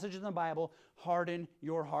passage in the Bible harden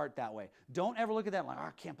your heart that way. Don't ever look at that like,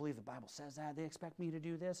 I can't believe the Bible says that. They expect me to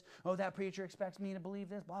do this. Oh, that preacher expects me to believe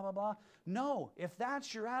this, blah, blah, blah. No, if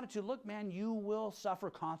that's your attitude, look, man, you will suffer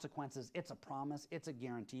consequences. It's a promise. It's a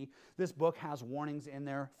guarantee. This book has warnings in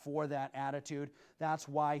there for that attitude. That's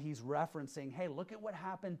why he's referencing, hey, look at what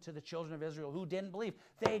happened to the children of Israel who didn't believe.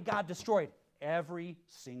 They got destroyed every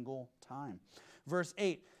single time. Verse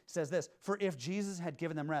 8 says this, "For if Jesus had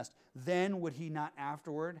given them rest, then would he not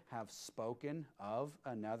afterward have spoken of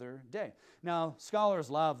another day?" Now, scholars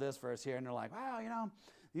love this verse here, and they're like, wow,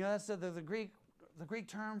 that's the Greek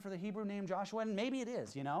term for the Hebrew name Joshua, and maybe it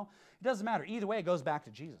is, It doesn't matter. Either way, it goes back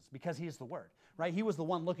to Jesus because he is the Word, right? He was the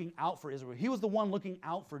one looking out for Israel. He was the one looking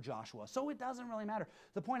out for Joshua. So it doesn't really matter.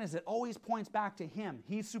 The point is it always points back to him.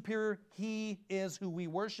 He's superior. He is who we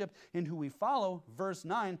worship and who we follow. Verse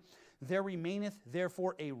 9, "There remaineth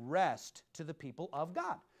therefore a rest to the people of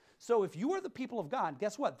God." So if you are the people of God,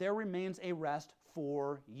 guess what? There remains a rest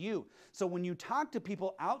for you. So when you talk to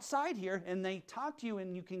people outside here and they talk to you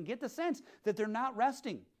and you can get the sense that they're not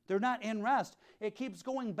resting, they're not in rest, it keeps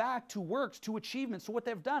going back to works, to achievements, to what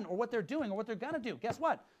they've done or what they're doing or what they're going to do. Guess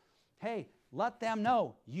what? Hey, let them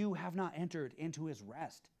know you have not entered into his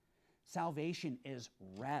rest. Salvation is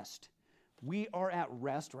rest. We are at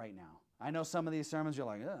rest right now. I know some of these sermons you're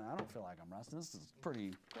like, I don't feel like I'm resting. This is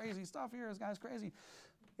pretty crazy stuff here. This guy's crazy.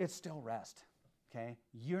 It's still rest, okay?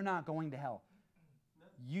 You're not going to hell.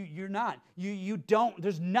 You're not. You don't.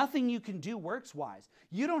 There's nothing you can do works-wise.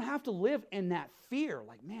 You don't have to live in that fear.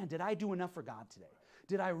 Like, man, did I do enough for God today?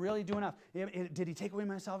 Did I really do enough? Did he take away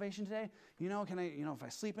my salvation today? Can I, if I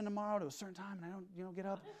sleep in tomorrow to a certain time and I don't, get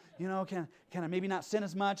up, can I maybe not sin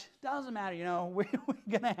as much? Doesn't matter, we're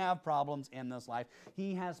going to have problems in this life.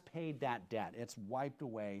 He has paid that debt. It's wiped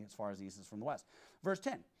away as far as the east is from the west. Verse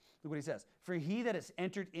 10, look what he says. For he that has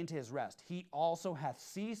entered into his rest, he also hath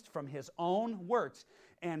ceased from his own works,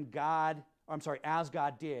 as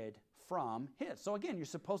God did from his. So again, you're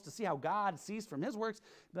supposed to see how God ceased from his works.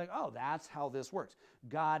 Be like, oh, that's how this works.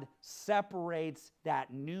 God separates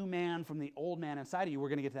that new man from the old man inside of you. We're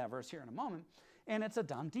going to get to that verse here in a moment. And it's a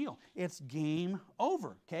done deal. It's game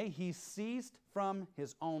over, okay? He ceased from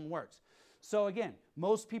his own works. So again,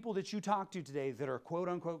 most people that you talk to today that are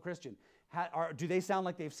quote-unquote Christian, do they sound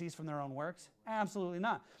like they've ceased from their own works? Absolutely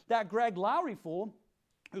not. That Greg Lowry fool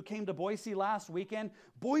who came to Boise last weekend,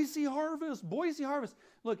 Boise Harvest.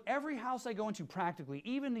 Look, every house I go into practically,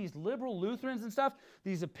 even these liberal Lutherans and stuff,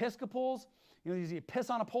 these Episcopals, these piss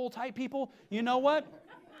on a pole type people, you know what?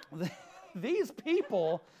 These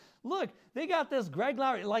people, look, they got this Greg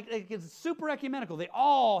Lowry, like it's super ecumenical. They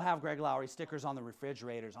all have Greg Lowry stickers on the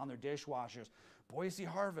refrigerators, on their dishwashers. Boise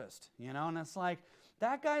Harvest, and it's like,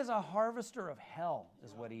 that guy's a harvester of hell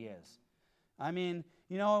is what he is. I mean,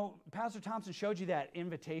 Pastor Thompson showed you that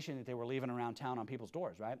invitation that they were leaving around town on people's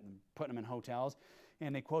doors, right? And putting them in hotels.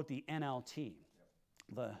 And they quote the NLT,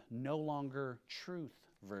 the no longer truth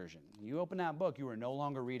version. You open that book, you are no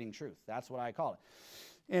longer reading truth. That's what I call it.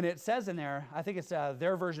 And it says in there, I think it's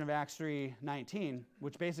their version of Acts 3:19,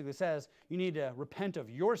 which basically says you need to repent of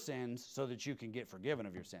your sins so that you can get forgiven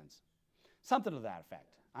of your sins. Something to that effect.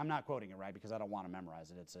 I'm not quoting it right because I don't want to memorize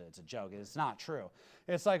it. It's a joke. It's not true.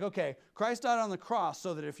 It's like, okay, Christ died on the cross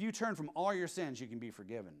so that if you turn from all your sins, you can be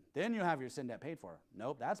forgiven. Then you'll have your sin debt paid for.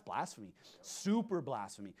 Nope, that's blasphemy. Super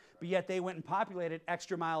blasphemy. But yet they went and populated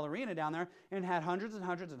Extra Mile Arena down there and had hundreds and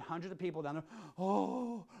hundreds and hundreds of people down there.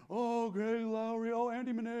 Oh, Greg Lowry,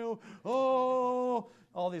 Andy Mineo,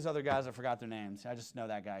 all these other guys, I forgot their names. I just know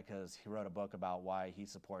that guy because he wrote a book about why he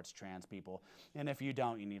supports trans people. And if you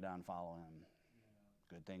don't, you need to unfollow him.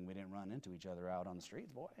 Good thing we didn't run into each other out on the streets,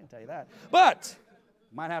 boy, I can tell you that. But,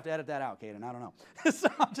 might have to edit that out, Caden, I don't know. So,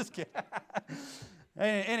 I'm just kidding.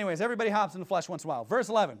 Anyways, everybody hops in the flesh once in a while. Verse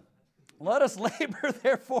 11, let us labor,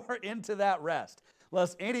 therefore, into that rest,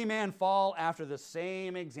 lest any man fall after the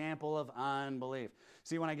same example of unbelief.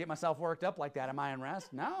 See, when I get myself worked up like that, am I in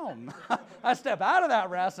rest? No. I step out of that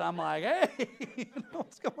rest, I'm like, hey,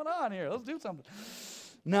 what's going on here? Let's do something.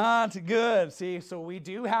 Not good. See, so we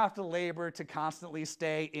do have to labor to constantly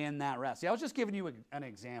stay in that rest. See, I was just giving you an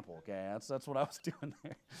example, okay? That's what I was doing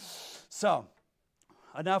there. So,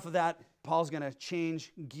 enough of that. Paul's going to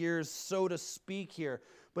change gears, so to speak, here.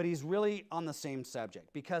 But he's really on the same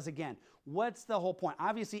subject. Because, again, what's the whole point?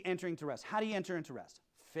 Obviously, entering to rest. How do you enter into rest?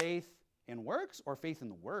 Faith in works or faith in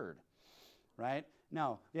the word? Right?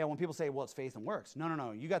 No. Yeah, when people say, well, it's faith in works.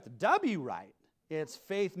 No. You got the W right. It's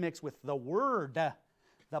faith mixed with the word.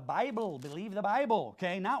 The Bible, believe the Bible,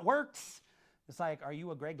 okay? Not works. It's like, are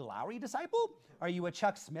you a Greg Lowry disciple? Are you a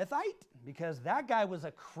Chuck Smithite? Because that guy was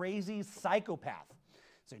a crazy psychopath.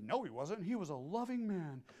 Say, no, he wasn't. He was a loving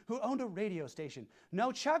man who owned a radio station.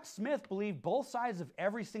 No, Chuck Smith believed both sides of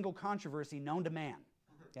every single controversy known to man,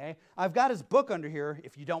 okay? I've got his book under here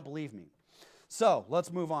if you don't believe me. So, let's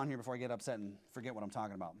move on here before I get upset and forget what I'm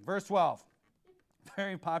talking about. Verse 12.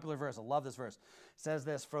 Very popular verse. I love this verse. It says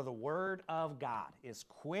this, for the word of God is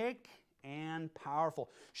quick and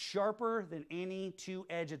powerful, sharper than any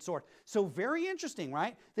two-edged sword. So very interesting,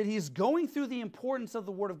 right? That he's going through the importance of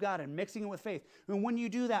the word of God and mixing it with faith. And when you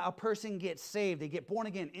do that, a person gets saved. They get born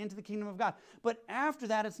again into the kingdom of God. But after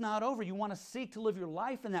that, it's not over. You want to seek to live your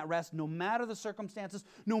life in that rest, no matter the circumstances,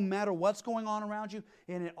 no matter what's going on around you.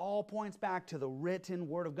 And it all points back to the written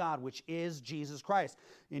word of God, which is Jesus Christ.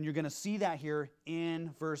 And you're going to see that here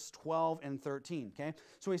in verse 12 and 13, okay?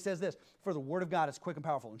 So he says this, for the word of God is quick and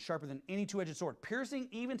powerful and sharper than any two-edged sword, piercing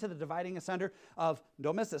even to the dividing asunder of,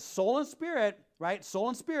 don't miss this, soul and spirit, right? Soul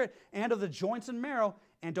and spirit, and of the joints and marrow,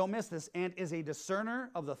 and don't miss this, and is a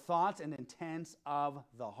discerner of the thoughts and intents of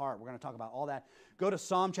the heart. We're going to talk about all that. Go to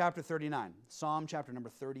Psalm chapter 39. Psalm chapter number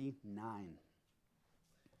 39.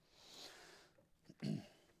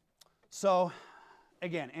 So,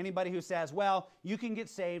 again, anybody who says, well, you can get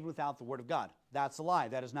saved without the Word of God, that's a lie.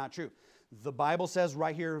 That is not true. The Bible says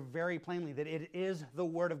right here very plainly that it is the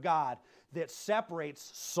Word of God that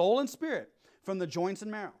separates soul and spirit from the joints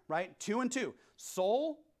and marrow, right? 2 and 2.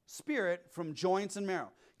 Soul, spirit from joints and marrow.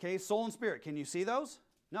 Okay, soul and spirit. Can you see those?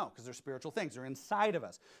 No, because they're spiritual things. They're inside of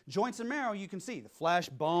us. Joints and marrow, you can see. The flesh,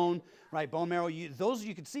 bone, right? Bone marrow, those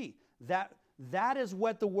you can see. That is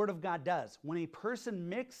what the Word of God does. When a person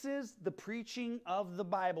mixes the preaching of the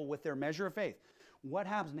Bible with their measure of faith, what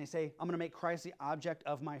happens? And they say, I'm going to make Christ the object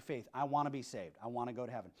of my faith. I want to be saved. I want to go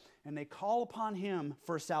to heaven. And they call upon Him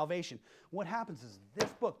for salvation. What happens is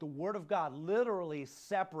this book, the Word of God, literally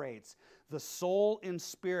separates the soul and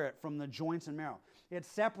spirit from the joints and marrow. It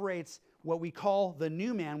separates what we call the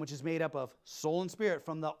new man, which is made up of soul and spirit,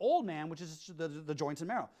 from the old man, which is the joints and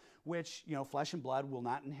marrow, which, flesh and blood will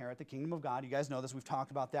not inherit the kingdom of God. You guys know this. We've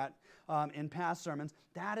talked about that in past sermons.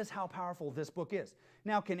 That is how powerful this book is.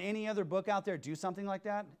 Now, can any other book out there do something like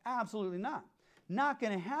that? Absolutely not. Not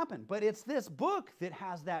going to happen. But it's this book that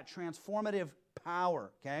has that transformative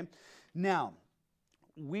power, okay? Now,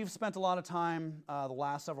 we've spent a lot of time the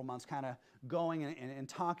last several months kind of going and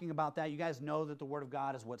talking about that. You guys know that the Word of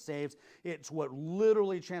God is what saves. It's what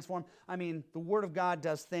literally transforms. I mean, the Word of God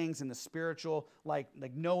does things in the spiritual like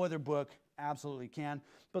no other book absolutely can.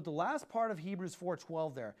 But the last part of Hebrews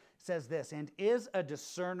 4:12 there says this, and is a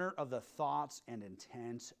discerner of the thoughts and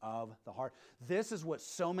intents of the heart. This is what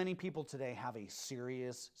so many people today have a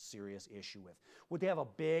serious issue with. What they have a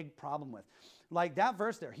big problem with. Like that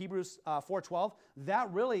verse there, Hebrews 4:12,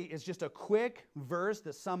 that really is just a quick verse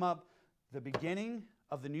that sums up the beginning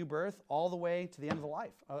of the new birth all the way to the end of the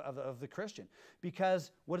life of the Christian.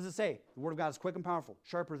 Because what does it say? The Word of God is quick and powerful,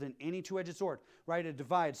 sharper than any two-edged sword, right? It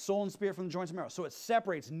divides soul and spirit from the joints and marrow. So it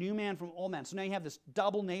separates new man from old man. So now you have this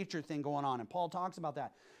double nature thing going on, and Paul talks about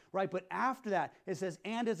that, right? But after that, it says,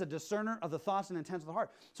 and is a discerner of the thoughts and intents of the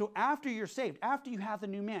heart. So after you're saved, after you have the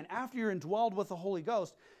new man, after you're indwelled with the Holy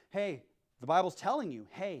Ghost, hey, the Bible's telling you,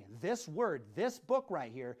 hey, this word, this book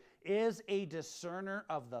right here is a discerner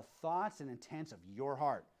of the thoughts and intents of your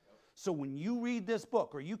heart. So when you read this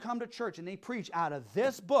book or you come to church and they preach out of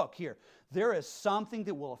this book here, there is something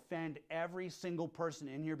that will offend every single person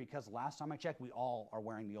in here because last time I checked, we all are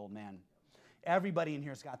wearing the old man. Everybody in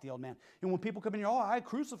here's got the old man. And when people come in here, oh, I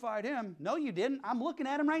crucified him. No, you didn't. I'm looking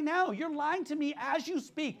at him right now. You're lying to me as you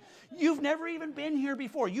speak. You've never even been here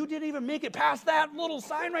before. You didn't even make it past that little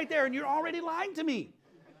sign right there, and you're already lying to me.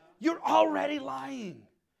 You're already lying.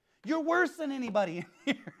 You're worse than anybody in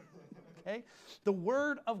here. Okay? The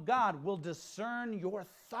Word of God will discern your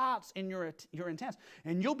thoughts and your intents.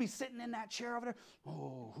 And you'll be sitting in that chair over there.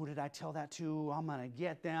 Oh, who did I tell that to? I'm going to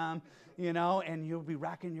get them. And you'll be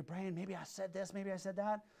racking your brain. Maybe I said this. Maybe I said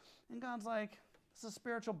that. And God's like, it's a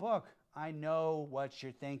spiritual book. I know what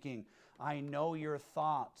you're thinking. I know your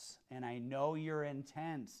thoughts. And I know your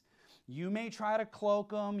intents. You may try to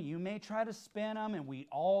cloak them. You may try to spin them. And we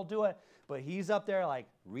all do it. But He's up there like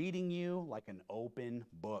reading you like an open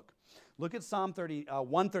book. Look at Psalm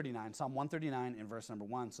 139, Psalm 139 in verse number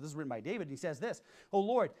 1. So this is written by David. He says this, O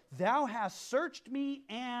Lord, thou hast searched me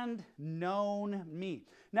and known me.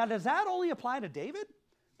 Now, does that only apply to David?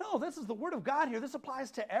 No, this is the Word of God here. This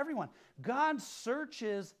applies to everyone. God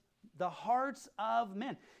searches the hearts of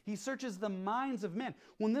men. He searches the minds of men.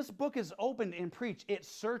 When this book is opened and preached, it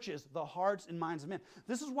searches the hearts and minds of men.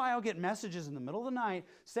 This is why I'll get messages in the middle of the night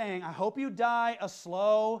saying, I hope you die a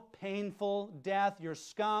slow, painful death. You're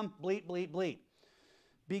scum, bleat, bleat, bleat.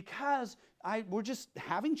 Because we're just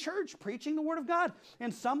having church, preaching the Word of God.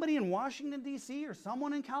 And somebody in Washington, D.C., or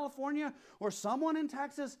someone in California, or someone in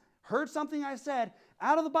Texas heard something I said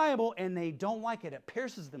out of the Bible, and they don't like it. It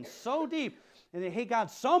pierces them so deep. And they hate God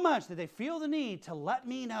so much that they feel the need to let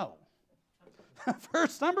me know.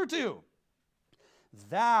 Verse number 2.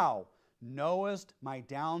 Thou knowest my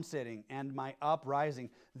downsitting and my uprising.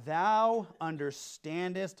 Thou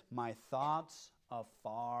understandest my thoughts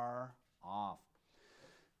afar off.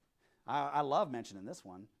 I love mentioning this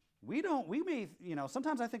one.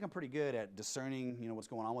 Sometimes I think I'm pretty good at discerning, what's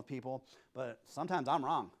going on with people, but sometimes I'm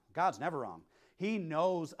wrong. God's never wrong. He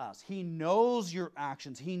knows us. He knows your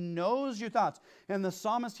actions. He knows your thoughts. And the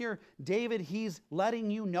psalmist here, David, he's letting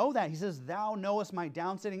you know that. He says, thou knowest my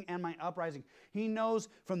downsitting and my uprising. He knows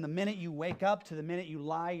from the minute you wake up to the minute you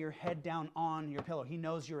lie your head down on your pillow. He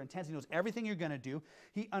knows your intents. He knows everything you're going to do.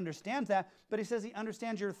 He understands that, but he says he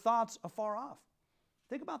understands your thoughts afar off.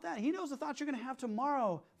 Think about that. He knows the thoughts you're going to have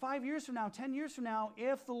tomorrow, 5 years from now, 10 years from now,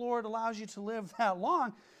 if the Lord allows you to live that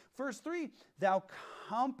long. Verse 3, thou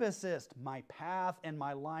compassest my path and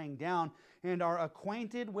my lying down, and are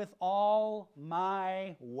acquainted with all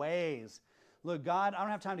my ways. Look, God, I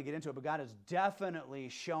don't have time to get into it, but God has definitely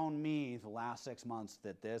shown me the last 6 months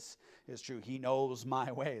that this is true. He knows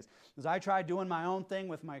my ways. As I tried doing my own thing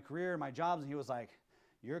with my career, my jobs, and he was like,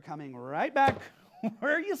 you're coming right back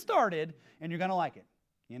where you started, and you're going to like it.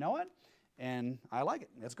 You know what? And I like it.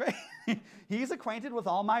 It's great. He's acquainted with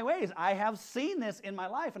all my ways. I have seen this in my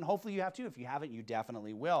life, and hopefully you have too. If you haven't, you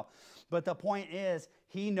definitely will. But the point is,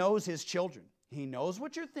 he knows his children. He knows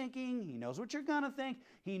what you're thinking. He knows what you're going to think.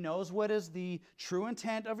 He knows what is the true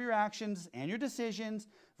intent of your actions and your decisions.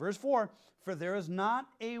 Verse 4, for there is not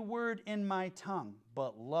a word in my tongue,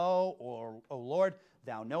 but lo, or, O Lord,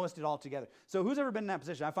 thou knowest it altogether. So who's ever been in that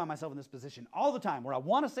position? I find myself in this position all the time where I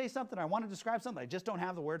want to say something, I want to describe something, I just don't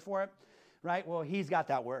have the word for it, right? Well, he's got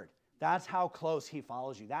that word. That's how close he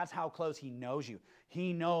follows you. That's how close he knows you.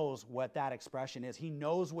 He knows what that expression is. He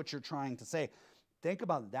knows what you're trying to say. Think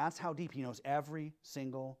about it. That's how deep he knows every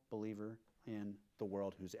single believer in the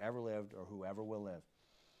world who's ever lived or whoever will live.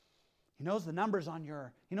 He knows the numbers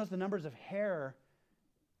he knows the numbers of hair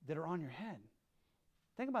that are on your head.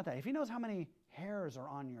 Think about that. If he knows how many hairs are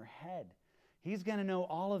on your head, he's going to know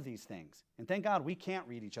all of these things. And thank God we can't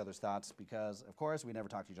read each other's thoughts because, of course, we never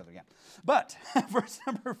talk to each other again. But verse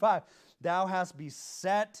number 5, thou hast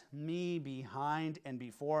beset me behind and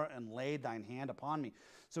before and laid thine hand upon me.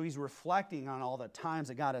 So he's reflecting on all the times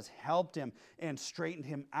that God has helped him and straightened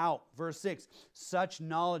him out. Verse 6, such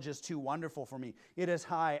knowledge is too wonderful for me. It is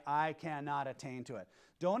high, I cannot attain to it.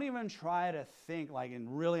 Don't even try to think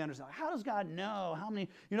and really understand. How does God know? How many?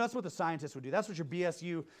 That's what the scientists would do. That's what your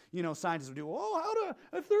BSU, scientists would do. Oh,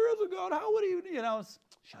 if there is a God, how would he,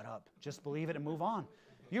 shut up. Just believe it and move on.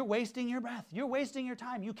 You're wasting your breath. You're wasting your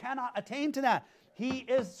time. You cannot attain to that. He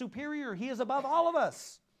is superior. He is above all of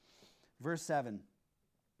us. Verse 7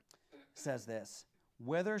 says this,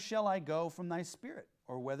 whither shall I go from thy spirit?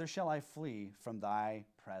 Or whither shall I flee from thy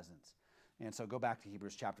presence? And so go back to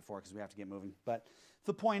Hebrews chapter 4 because we have to get moving. But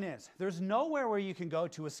the point is, there's nowhere where you can go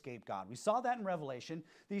to escape God. We saw that in Revelation.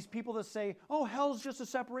 These people that say, oh, hell's just a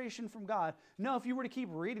separation from God. No, if you were to keep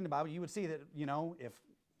reading the Bible, you would see that, if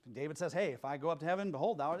David says, hey, if I go up to heaven,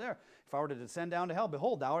 behold, thou art there. If I were to descend down to hell,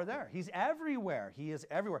 behold, thou art there. He's everywhere. He is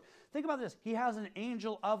everywhere. Think about this. He has an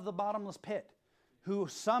angel of the bottomless pit who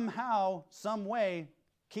somehow, some way,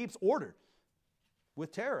 keeps order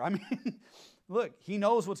with terror. I mean, look, he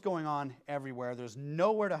knows what's going on everywhere. There's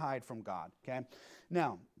nowhere to hide from God, okay?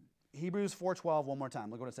 Now, Hebrews 4:12, one more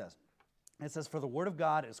time. Look what it says. It says, for the word of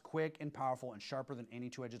God is quick and powerful and sharper than any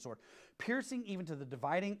two-edged sword, piercing even to the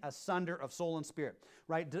dividing asunder of soul and spirit,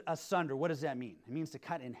 right? Asunder, what does that mean? It means to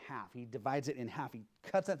cut in half. He divides it in half. He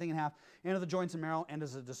cuts that thing in half into the joints and marrow and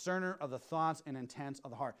is a discerner of the thoughts and intents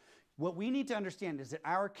of the heart. What we need to understand is that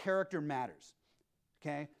our character matters,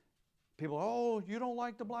 okay? People, oh, you don't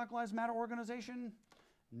like the Black Lives Matter organization?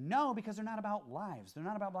 No, because they're not about lives. They're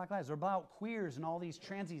not about black lives. They're about queers and all these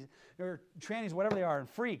transies, or trannies, whatever they are, and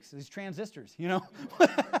freaks, these transistors,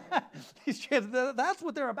 That's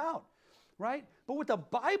what they're about, right? But what the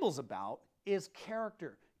Bible's about is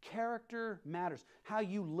character. Character matters. How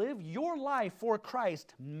you live your life for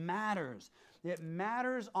Christ matters. It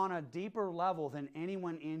matters on a deeper level than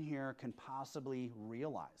anyone in here can possibly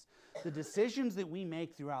realize. The decisions that we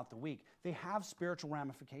make throughout the week, they have spiritual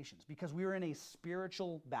ramifications because we are in a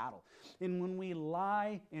spiritual battle. And when we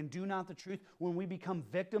lie and do not the truth, when we become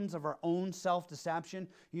victims of our own self-deception,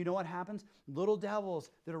 you know what happens? Little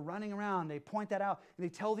devils that are running around, they point that out and they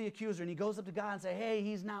tell the accuser, and he goes up to God and say, hey,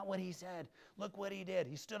 he's not what he said. Look what he did.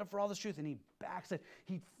 He stood up for all this truth and he backs it.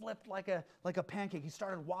 He flipped like a pancake. He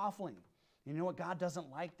started waffling. You know what? God doesn't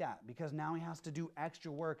like that because now he has to do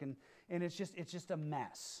extra work and it's just a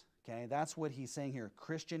mess. Okay, that's what he's saying here.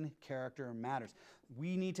 Christian character matters.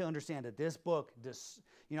 We need to understand that this book,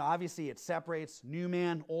 obviously it separates new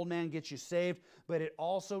man, old man gets you saved, but it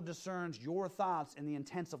also discerns your thoughts and the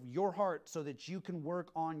intents of your heart so that you can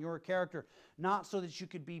work on your character, not so that you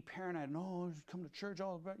could be paranoid. No, come to church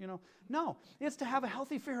all about, No, it's to have a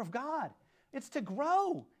healthy fear of God. It's to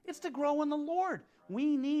grow. It's to grow in the Lord.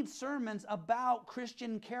 We need sermons about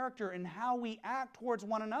Christian character and how we act towards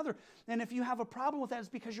one another. And if you have a problem with that, it's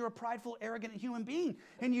because you're a prideful, arrogant human being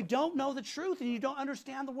and you don't know the truth and you don't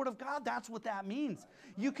understand the Word of God. That's what that means.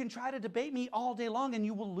 You can try to debate me all day long and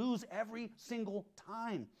you will lose every single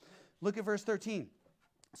time. Look at verse 13.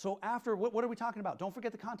 So after, what are we talking about? Don't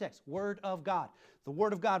forget the context. Word of God. The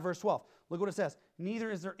Word of God, verse 12. Look what it says. Neither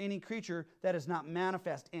is there any creature that is not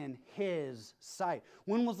manifest in His sight.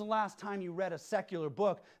 When was the last time you read a secular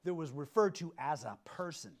book that was referred to as a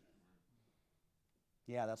person?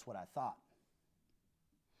 Yeah, that's what I thought.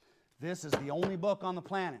 This is the only book on the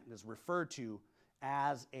planet that's referred to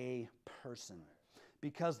as a person.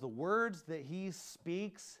 Because the words that He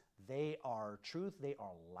speaks, they are truth, they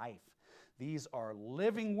are life. These are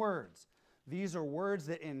living words. These are words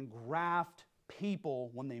that engraft people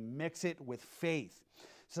when they mix it with faith.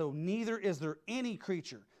 So neither is there any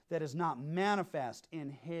creature that is not manifest in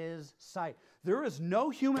His sight. There is no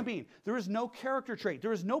human being, there is no character trait,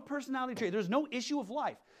 there is no personality trait, there is no issue of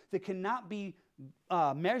life that cannot be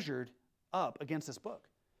measured up against this book,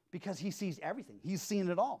 because He sees everything. He's seen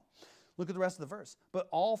it all. Look at the rest of the verse. But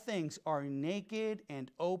all things are naked and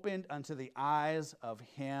opened unto the eyes of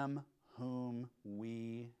Him whom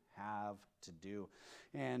we have to do.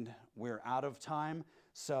 And we're out of time.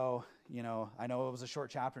 So, I know it was a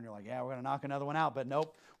short chapter and you're like, yeah, we're going to knock another one out. But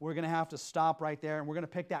nope, we're going to have to stop right there. And we're going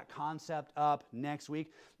to pick that concept up next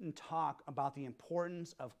week and talk about the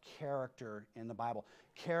importance of character in the Bible.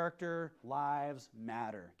 Character lives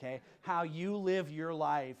matter, okay? How you live your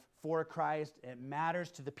life for Christ, it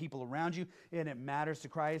matters to the people around you, and it matters to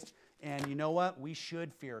Christ. And you know what? We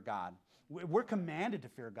should fear God. We're commanded to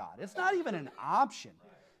fear God. It's not even an option,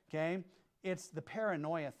 okay? It's the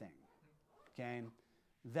paranoia thing, okay?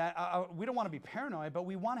 That we don't want to be paranoid, but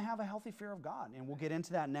we want to have a healthy fear of God. And we'll get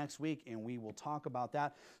into that next week, and we will talk about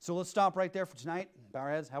that. So let's stop right there for tonight. Bow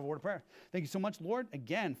our heads, have a word of prayer. Thank you so much, Lord,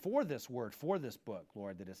 again, for this word, for this book,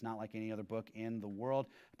 Lord, that it's not like any other book in the world.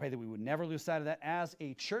 I pray that we would never lose sight of that as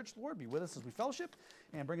a church, Lord. Be with us as we fellowship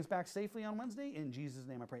and bring us back safely on Wednesday. In Jesus'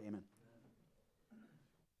 name I pray, amen.